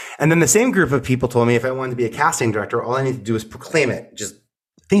 And then the same group of people told me if I wanted to be a casting director, all I need to do is proclaim it. Just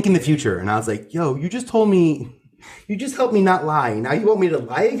think in the future. And I was like, yo, you just helped me not lie. Now you want me to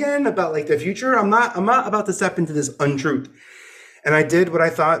lie again about like the future? I'm not about to step into this untruth. And I did what I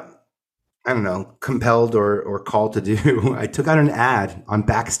thought, I don't know, compelled or called to do. I took out an ad on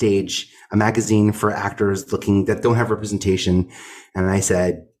Backstage, a magazine for actors that don't have representation. And I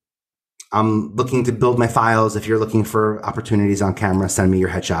said, I'm looking to build my files. If you're looking for opportunities on camera, send me your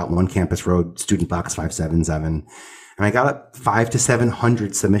headshot, 1 Campus Road, Student Box 577. And I got 500 to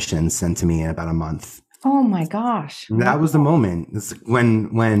 700 submissions sent to me in about a month. Oh my gosh. And that was the moment. It's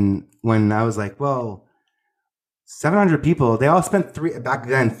when I was like, well, 700 people, they all spent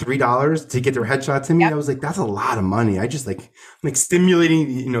 $3 to get their headshot to me. Yep. I was like, that's a lot of money. I'm like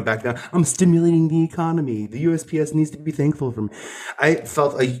stimulating, back then, I'm stimulating the economy. The USPS needs to be thankful for me. I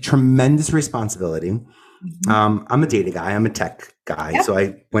felt a tremendous responsibility. Mm-hmm. I'm a data guy. I'm a tech guy. Yep. So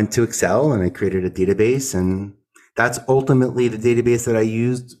I went to Excel and I created a database, and that's ultimately the database that I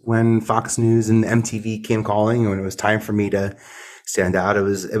used when Fox News and MTV came calling, and when it was time for me to stand out. It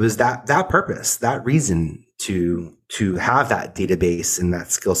was that purpose, that reason to have that database and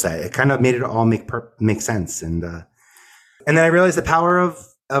that skill set. It kind of made it all make sense. And then I realized the power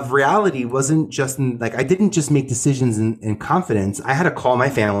of reality wasn't just I didn't just make decisions in confidence. I had to call my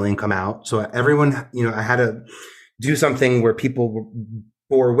family and come out. So everyone, I had to do something where people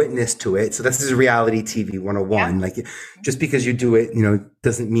bore witness to it. So this is reality TV 101. Yeah. Like, just because you do it,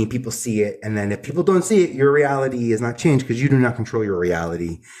 doesn't mean people see it. And then if people don't see it, your reality is not changed because you do not control your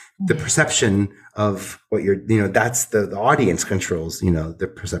reality. Mm-hmm. The perception of what you're, that's the audience controls,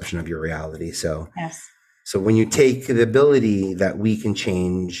 the perception of your reality. So, yes. So when you take the ability that we can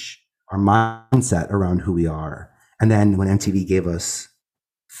change our mindset around who we are, and then when MTV gave us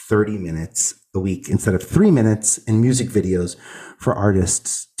 30 minutes a week instead of 3 minutes in music videos for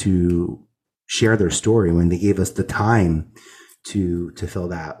artists to share their story, when they gave us the time to fill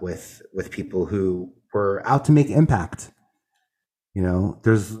that with people who were out to make impact.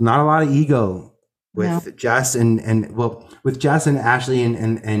 There's not a lot of ego with Jess with Jess and Ashley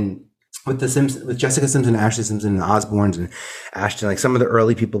and with Jessica Simpson, Ashley Simpson, and Osbournes and Ashton, like some of the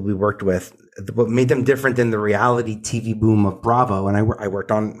early people we worked with. What made them different than the reality TV boom of Bravo, and I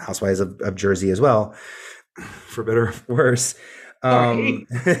worked on Housewives of Jersey as well, for better or for worse. I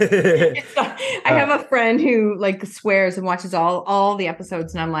have a friend who swears and watches all the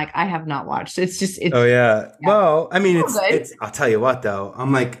episodes, and I'm like, I have not watched. It's oh yeah. Well, I mean, it's I'll tell you what though,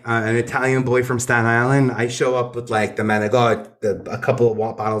 I'm like an Italian boy from Staten Island. I show up with the Manigot, a couple of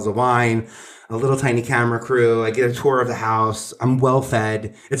bottles of wine, a little tiny camera crew. I get a tour of the house. I'm well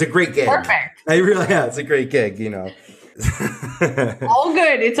fed. It's a great gig. Perfect. It's a great gig. All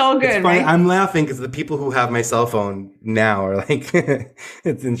good. It's all good. It's funny. Right? I'm laughing because the people who have my cell phone now are like,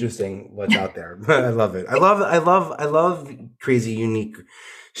 it's interesting what's out there. But I love it. I love crazy, unique,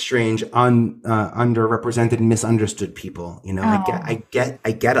 strange, underrepresented, misunderstood people. I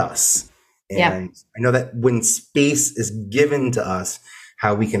get us, and I know that when space is given to us,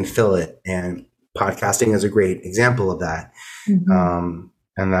 how we can fill it. And podcasting is a great example of that. Mm-hmm.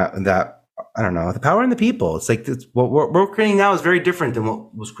 And that. I don't know, the power in the people. It's like what we're creating now is very different than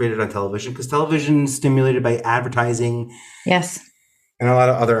what was created on television, because television is stimulated by advertising. Yes. And a lot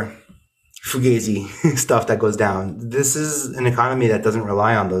of other fugazi stuff that goes down. This is an economy that doesn't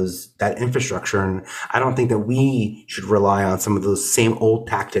rely on that infrastructure. And I don't think that we should rely on some of those same old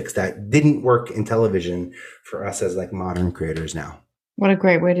tactics that didn't work in television for us as modern creators now. What a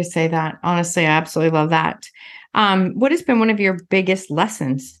great way to say that. Honestly, I absolutely love that. What has been one of your biggest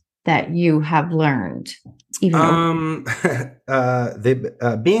lessons that you have learned? Even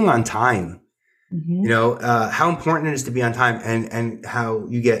being on time. How important it is to be on time, and how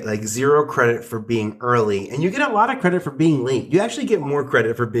you get like zero credit for being early, and you get a lot of credit for being late. You actually get more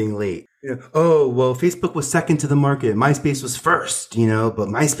credit for being late. Oh, well, Facebook was second to the market. MySpace was first, but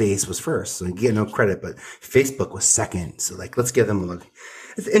MySpace was first. So you get no credit, but Facebook was second. So like, let's give them a look.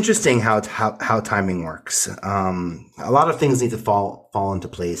 It's interesting how timing works. A lot of things need to fall into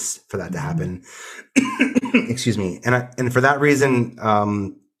place for that to happen. Excuse me. And for that reason,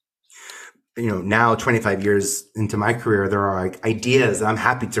 now 25 years into my career, there are like ideas that I'm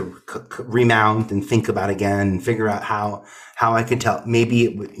happy to remount and think about again and figure out how I can tell. Maybe,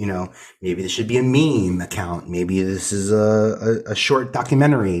 maybe this should be a meme account. Maybe this is a short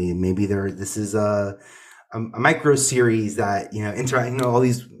documentary. Maybe this is a micro series that, interact, all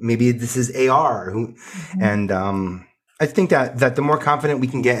these, maybe this is AR. And, I think that the more confident we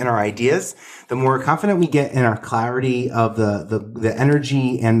can get in our ideas, the more confident we get in our clarity of the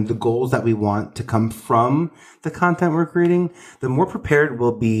energy and the goals that we want to come from the content we're creating, the more prepared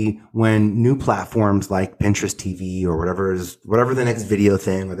we'll be when new platforms like Pinterest TV or whatever the next video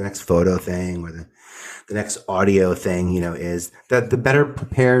thing or the next photo thing or the next audio thing, is, that the better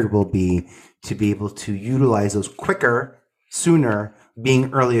prepared we'll be to be able to utilize those quicker, sooner,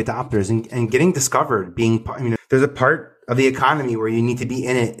 being early adopters and getting discovered, there's a part of the economy where you need to be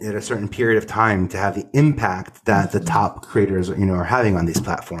in it at a certain period of time to have the impact that the top creators, are having on these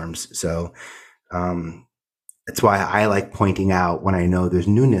platforms. So, that's why I like pointing out when I know there's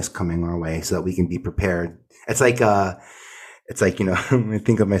newness coming our way so that we can be prepared. It's like, I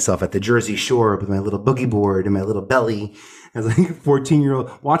think of myself at the Jersey Shore with my little boogie board and my little belly as like a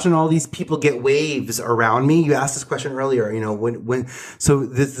 14-year-old watching all these people get waves around me. You asked this question earlier, so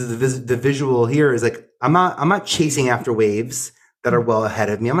this is the visual here is like, I'm not chasing after waves that are well ahead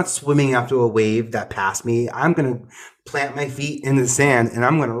of me. I'm not swimming after a wave that passed me. I'm going to plant my feet in the sand and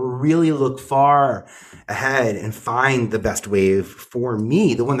I'm going to really look far ahead and find the best wave for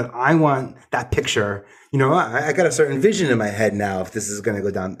me, the one that I want, that picture. I got a certain vision in my head now if this is going to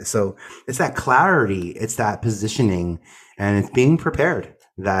go down. So it's that clarity, it's that positioning, and it's being prepared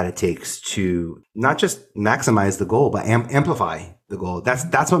that it takes to not just maximize the goal, but amplify the goal.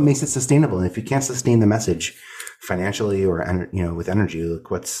 That's what makes it sustainable. And if you can't sustain the message financially or, with energy,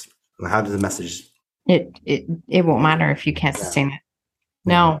 how does the message? It won't matter if you can't sustain it.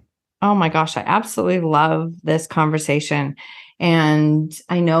 No. Oh my gosh. I absolutely love this conversation. And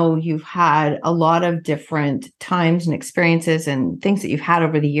I know you've had a lot of different times and experiences and things that you've had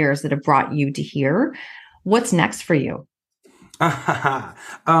over the years that have brought you to here. What's next for you?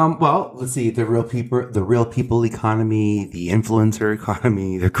 Well, let's see, the real people economy, the influencer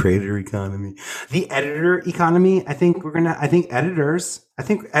economy, the creator economy, the editor economy. I think editors, I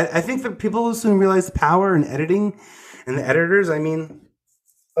think that people will soon realize the power in editing and the editors.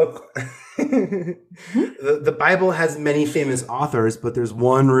 The Bible has many famous authors, but there's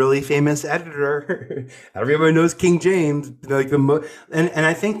one really famous editor. Everyone knows King James, and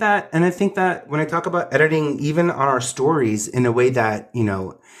I think that when I talk about editing, even on our stories, in a way that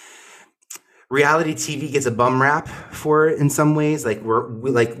reality TV gets a bum rap for it in some ways. Like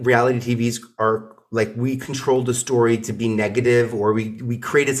reality TVs are like, we controlled the story to be negative, or we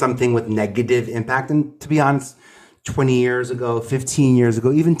created something with negative impact. And to be honest, 20 years ago, 15 years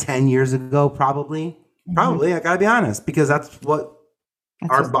ago, even 10 years ago, probably, I gotta be honest, because that's what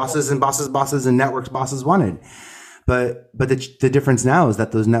our bosses and bosses and networks bosses wanted. But the difference now is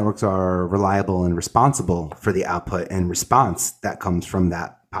that those networks are reliable and responsible for the output and response that comes from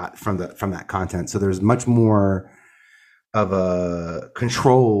that from that content. So there's much more of a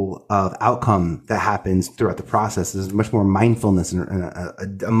control of outcome that happens throughout the process. There's much more mindfulness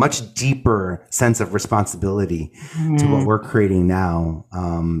and a much deeper sense of responsibility to what we're creating now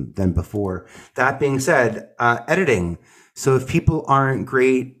than before. That being said, editing. So if people aren't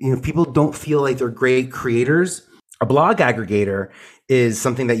great, if people don't feel like they're great creators, a blog aggregator is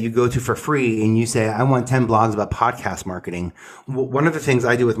something that you go to for free and you say, I want 10 blogs about podcast marketing. One of the things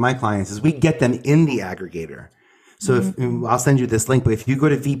I do with my clients is we get them in the aggregator. So I'll send you this link, but if you go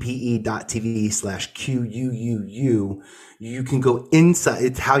to vpe.tv/QUUU, you can go inside.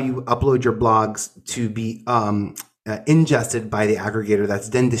 It's how you upload your blogs to be ingested by the aggregator that's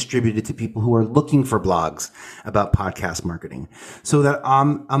then distributed to people who are looking for blogs about podcast marketing. So that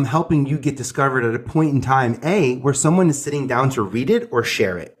I'm helping you get discovered at a point in time, where someone is sitting down to read it or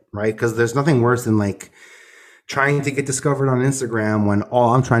share it, right? Because there's nothing worse than like trying to get discovered on Instagram when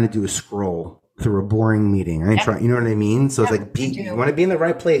all I'm trying to do is scroll through a boring meeting. You know what I mean? So it's like, you want to be in the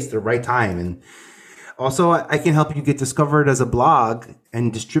right place at the right time. And Also, I can help you get discovered as a blog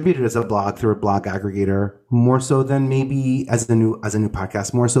and distributed as a blog through a blog aggregator, more so than maybe as a new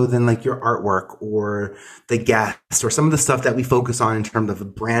podcast, more so than like your artwork or the guests or some of the stuff that we focus on in terms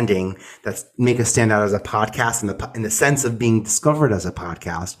of branding that's make us stand out as a podcast in the sense of being discovered as a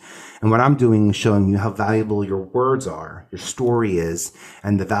podcast. And what I'm doing is showing you how valuable your words are, your story is,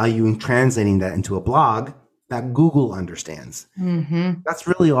 and the value in translating that into a blog that Google understands. Mm-hmm. That's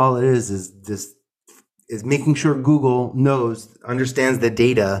really all it is making sure Google understands the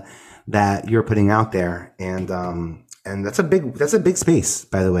data that you're putting out there. And that's a big space,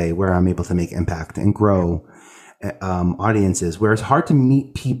 by the way, where I'm able to make impact and grow audiences, where it's hard to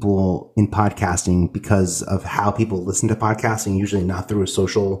meet people in podcasting because of how people listen to podcasting, usually not through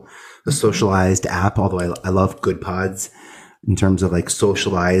a socialized app, although I love Good Pods in terms of like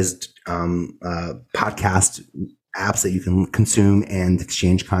socialized podcast apps that you can consume and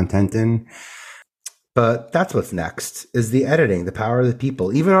exchange content in. But that's what's next is the editing, the power of the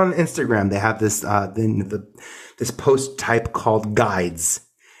people. Even on Instagram, they have this this post type called guides.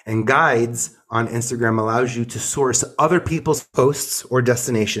 And guides on Instagram allows you to source other people's posts or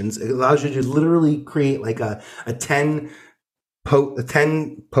destinations. It allows you to literally create like a 10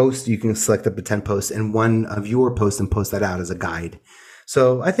 posts. You can select up to 10 posts and one of your posts and post that out as a guide.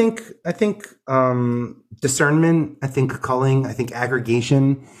 So I think discernment, I think culling, I think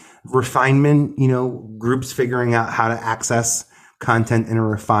aggregation, refinement, groups figuring out how to access content in a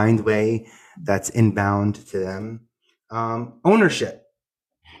refined way that's inbound to them. Ownership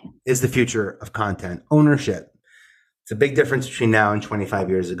is the future of content. Ownership. It's a big difference between now and 25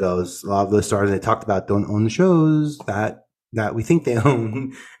 years ago. A lot of those stars they talked about don't own the shows that we think they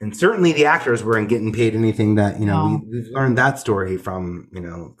own. And certainly the actors weren't getting paid anything that, we've learned that story from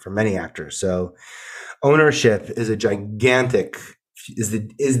many actors. So ownership is a gigantic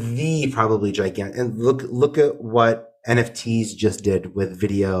probably gigantic. And look at what NFTs just did with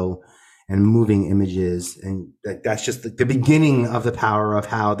video and moving images. And that's just the beginning of the power of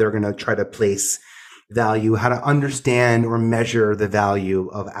how they're going to try to place value, how to understand or measure the value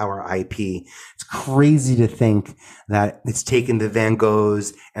of our IP. It's crazy to think that it's taken the Van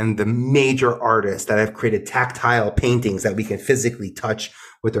Goghs and the major artists that have created tactile paintings that we can physically touch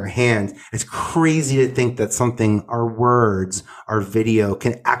with our hands. It's crazy to think that our words, our video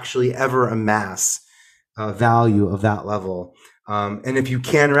can actually ever amass value of that level. And if you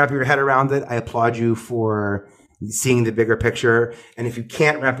can wrap your head around it, I applaud you for seeing the bigger picture. And if you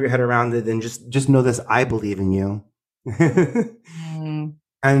can't wrap your head around it, then just know this: I believe in you.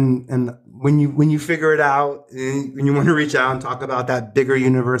 And when you figure it out, when you want to reach out and talk about that bigger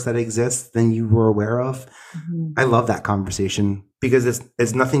universe that exists than you were aware of, I love that conversation because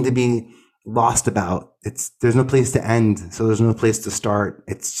it's nothing to be lost about. There's no place to end, so there's no place to start.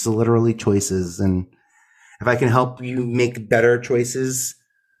 It's just literally choices. And if I can help you make better choices,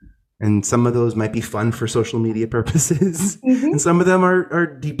 and some of those might be fun for social media purposes, and some of them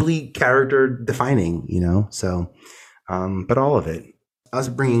are deeply character defining, So, but all of it, us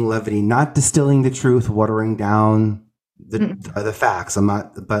bringing levity, not distilling the truth, watering down the facts.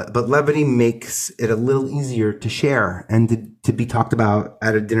 But levity makes it a little easier to share and to be talked about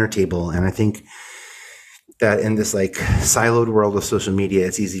at a dinner table. And I think that in this like siloed world of social media,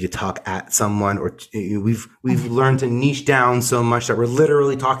 it's easy to talk at someone, or we've learned to niche down so much that we're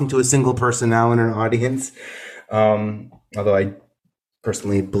literally talking to a single person now in an audience. Although I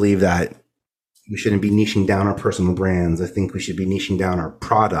personally believe that we shouldn't be niching down our personal brands. I think we should be niching down our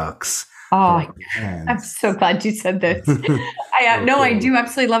products. Oh, I'm so glad you said this. I do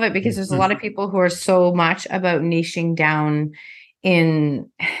absolutely love it because there's a lot of people who are so much about niching down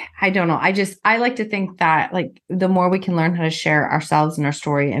I don't know. I like to think that like the more we can learn how to share ourselves and our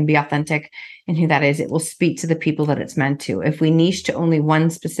story and be authentic in who that is, it will speak to the people that it's meant to. If we niche to only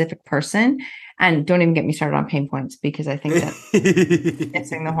one specific person, and don't even get me started on pain points, because I think that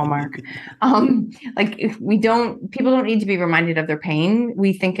missing the whole mark. Like if people don't need to be reminded of their pain.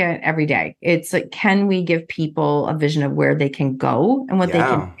 We think it every day. It's like, can we give people a vision of where they can go and what they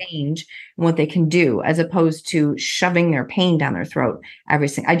can change and what they can do, as opposed to shoving their pain down their throat every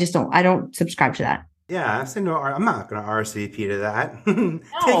single. I don't subscribe to that. Yeah, I said no. I'm not going to RSVP to that.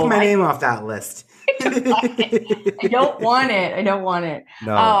 Take my name off that list. I don't want it.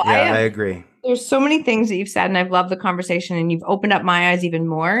 No, I agree. There's so many things that you've said, and I've loved the conversation, and you've opened up my eyes even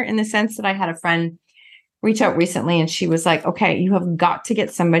more, in the sense that I had a friend reach out recently, and she was like, okay, you have got to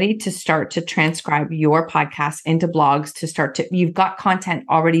get somebody to start to transcribe your podcast into blogs, you've got content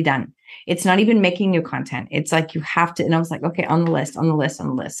already done. It's not even making new content. It's like you have to. And I was like, okay, on the list, on the list, on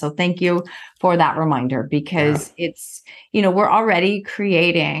the list. So thank you for that reminder, because it's, we're already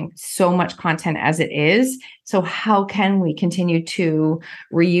creating so much content as it is. So how can we continue to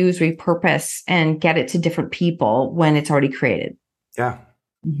reuse, repurpose, and get it to different people when it's already created? Yeah.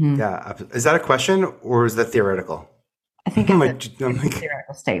 Yeah. Is that a question or is that theoretical? I think it's a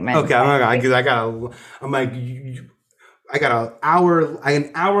theoretical statement. Okay. I got an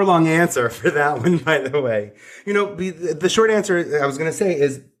hour long answer for that one, by the way. The short answer I was going to say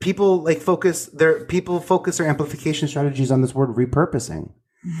is people focus their amplification strategies on this word repurposing,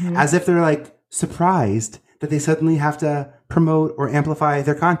 as if they're like surprised that they suddenly have to promote or amplify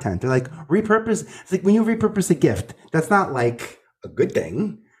their content. They're like, repurpose. It's like when you repurpose a gift, that's not like a good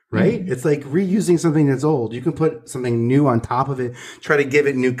thing, right? It's like reusing something that's old. You can put something new on top of it, try to give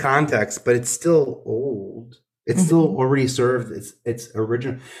it new context, but it's still old. It's still already served its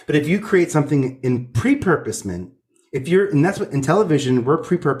original. But if you create something in pre-purposement, and that's what in television, we're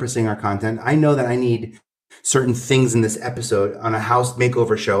pre-purposing our content. I know that I need certain things in this episode on a house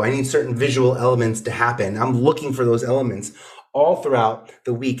makeover show. I need certain visual elements to happen. I'm looking for those elements all throughout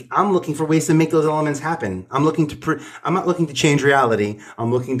the week. I'm looking for ways to make those elements happen. I'm not looking to change reality.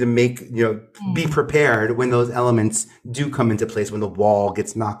 I'm looking to be prepared when those elements do come into place, when the wall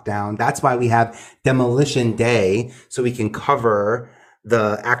gets knocked down. That's why we have demolition day, so we can cover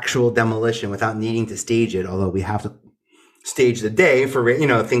the actual demolition without needing to stage it. Although we have to stage the day for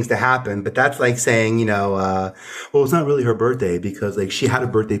things to happen. But that's like saying well, it's not really her birthday because she had a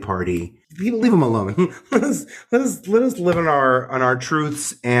birthday party. People, leave them alone. let us live on our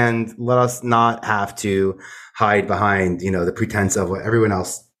truths, and let us not have to hide behind the pretense of what everyone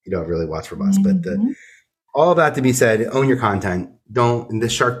else really wants from us. But all of that to be said, own your content. Don't, in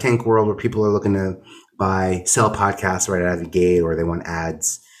this Shark Tank world where people are looking to sell podcasts right out of the gate, or they want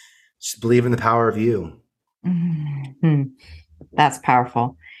ads, just believe in the power of you. That's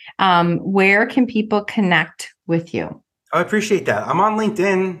powerful. Where can people connect with you? I appreciate that. I'm on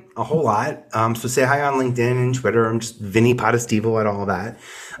LinkedIn a whole lot. So say hi on LinkedIn and Twitter. I'm just Vinny Potestivo at all that.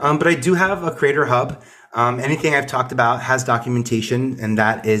 But I do have a creator hub. Anything I've talked about has documentation, and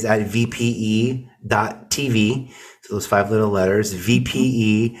that is at vpe.tv. So those 5 little letters,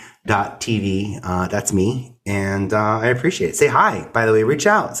 vpe.tv. That's me. And I appreciate it. Say hi, by the way, reach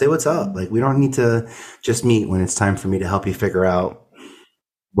out, say what's up. We don't need to just meet when it's time for me to help you figure out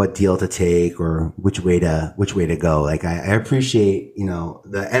what deal to take or which way to go. I appreciate,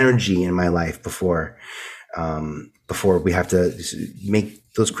 the energy in my life before we have to make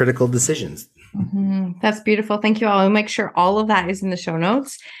those critical decisions. That's beautiful. Thank you all. I'll make sure all of that is in the show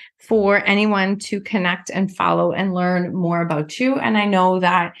notes for anyone to connect and follow and learn more about you. And I know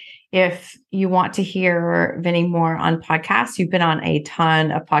that if you want to hear Vinny more on podcasts, you've been on a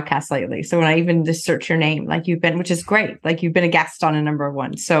ton of podcasts lately. So when I even just search your name, which is great, you've been a guest on a number of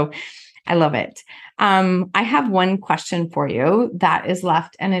ones. So I love it. I have one question for you that is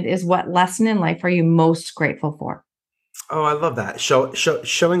left, and it is, what lesson in life are you most grateful for? Oh, I love that.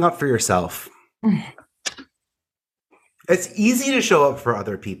 Showing up for yourself. It's easy to show up for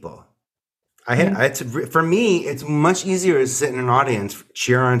other people. For me, it's much easier to sit in an audience,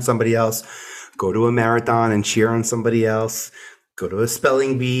 cheer on somebody else, go to a marathon and cheer on somebody else, go to a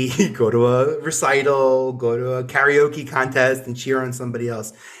spelling bee, go to a recital, go to a karaoke contest and cheer on somebody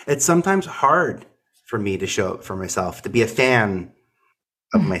else. It's sometimes hard for me to show up for myself, to be a fan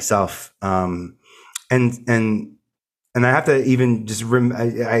of myself. And I have to even just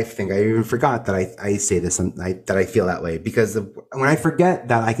I think I even forgot that I say this, that I feel that way, because when I forget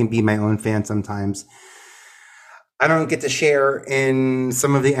that I can be my own fan sometimes, I don't get to share in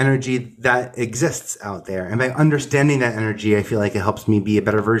some of the energy that exists out there. And by understanding that energy, I feel like it helps me be a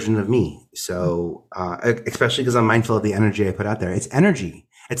better version of me. So, especially because I'm mindful of the energy I put out there. It's energy.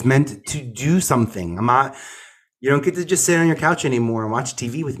 It's meant to do something. You don't get to just sit on your couch anymore and watch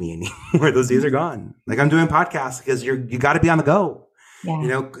TV with me anymore. Those days are gone. I'm doing podcasts because you got to be on the go.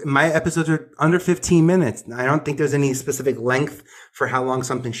 Yeah. My episodes are under 15 minutes. I don't think there's any specific length for how long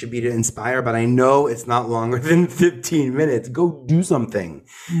something should be to inspire, but I know it's not longer than 15 minutes. Go do something.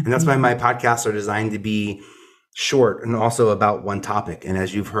 And that's why my podcasts are designed to be short and also about one topic. And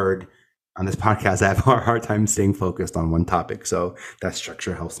as you've heard on this podcast, I have a hard time staying focused on one topic. So that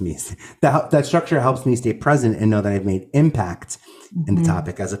structure helps me. That structure helps me stay present and know that I've made impact in the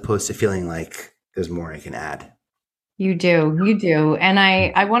topic, as opposed to feeling like there's more I can add. You do. And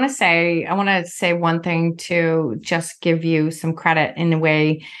I want to say one thing to just give you some credit in a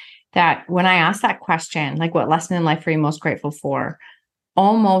way that when I ask that question, what lesson in life are you most grateful for?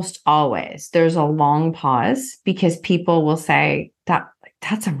 Almost always there's a long pause, because people will say that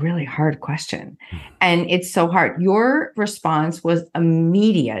That's a really hard question. And it's so hard. Your response was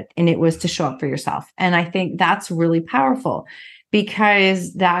immediate, and it was to show up for yourself. And I think that's really powerful,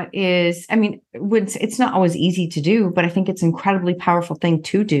 because that is, I mean, it's not always easy to do, but I think it's an incredibly powerful thing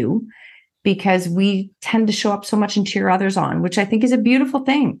to do, because we tend to show up so much and cheer others on, which I think is a beautiful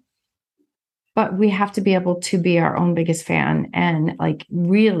thing. But we have to be able to be our own biggest fan and like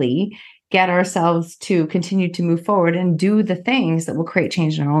really get ourselves to continue to move forward and do the things that will create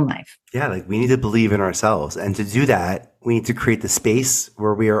change in our own life. Yeah, like we need to believe in ourselves. And to do that, we need to create the space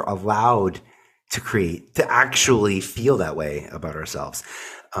where we are allowed to actually feel that way about ourselves.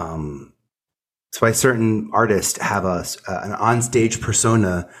 That's why certain artists have an onstage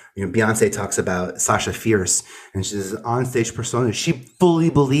persona. You know, Beyonce talks about Sasha Fierce, and she says onstage persona. She fully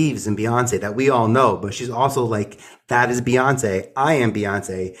believes in Beyonce, that we all know, but she's also like, that is Beyonce. I am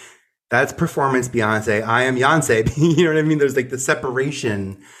Beyonce. That's performance Beyonce. I am Beyonce. You know what I mean? There's like the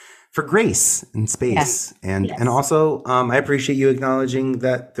separation for grace and space. Yes. And also, I appreciate you acknowledging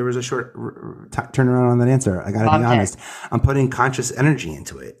that there was a short turnaround on that answer. I got to be honest. I'm putting conscious energy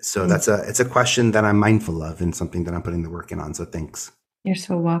into it. So it's a question that I'm mindful of and something that I'm putting the work in on. So thanks. You're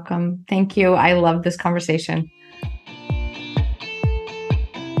so welcome. Thank you. I love this conversation.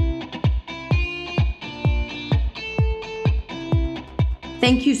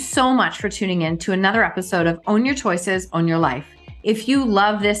 Thank you so much for tuning in to another episode of Own Your Choices, Own Your Life. If you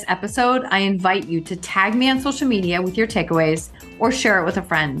love this episode, I invite you to tag me on social media with your takeaways or share it with a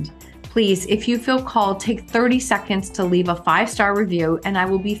friend. Please, if you feel called, take 30 seconds to leave a 5-star review, and I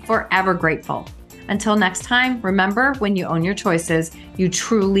will be forever grateful. Until next time, remember, when you own your choices, you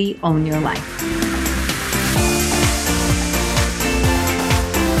truly own your life.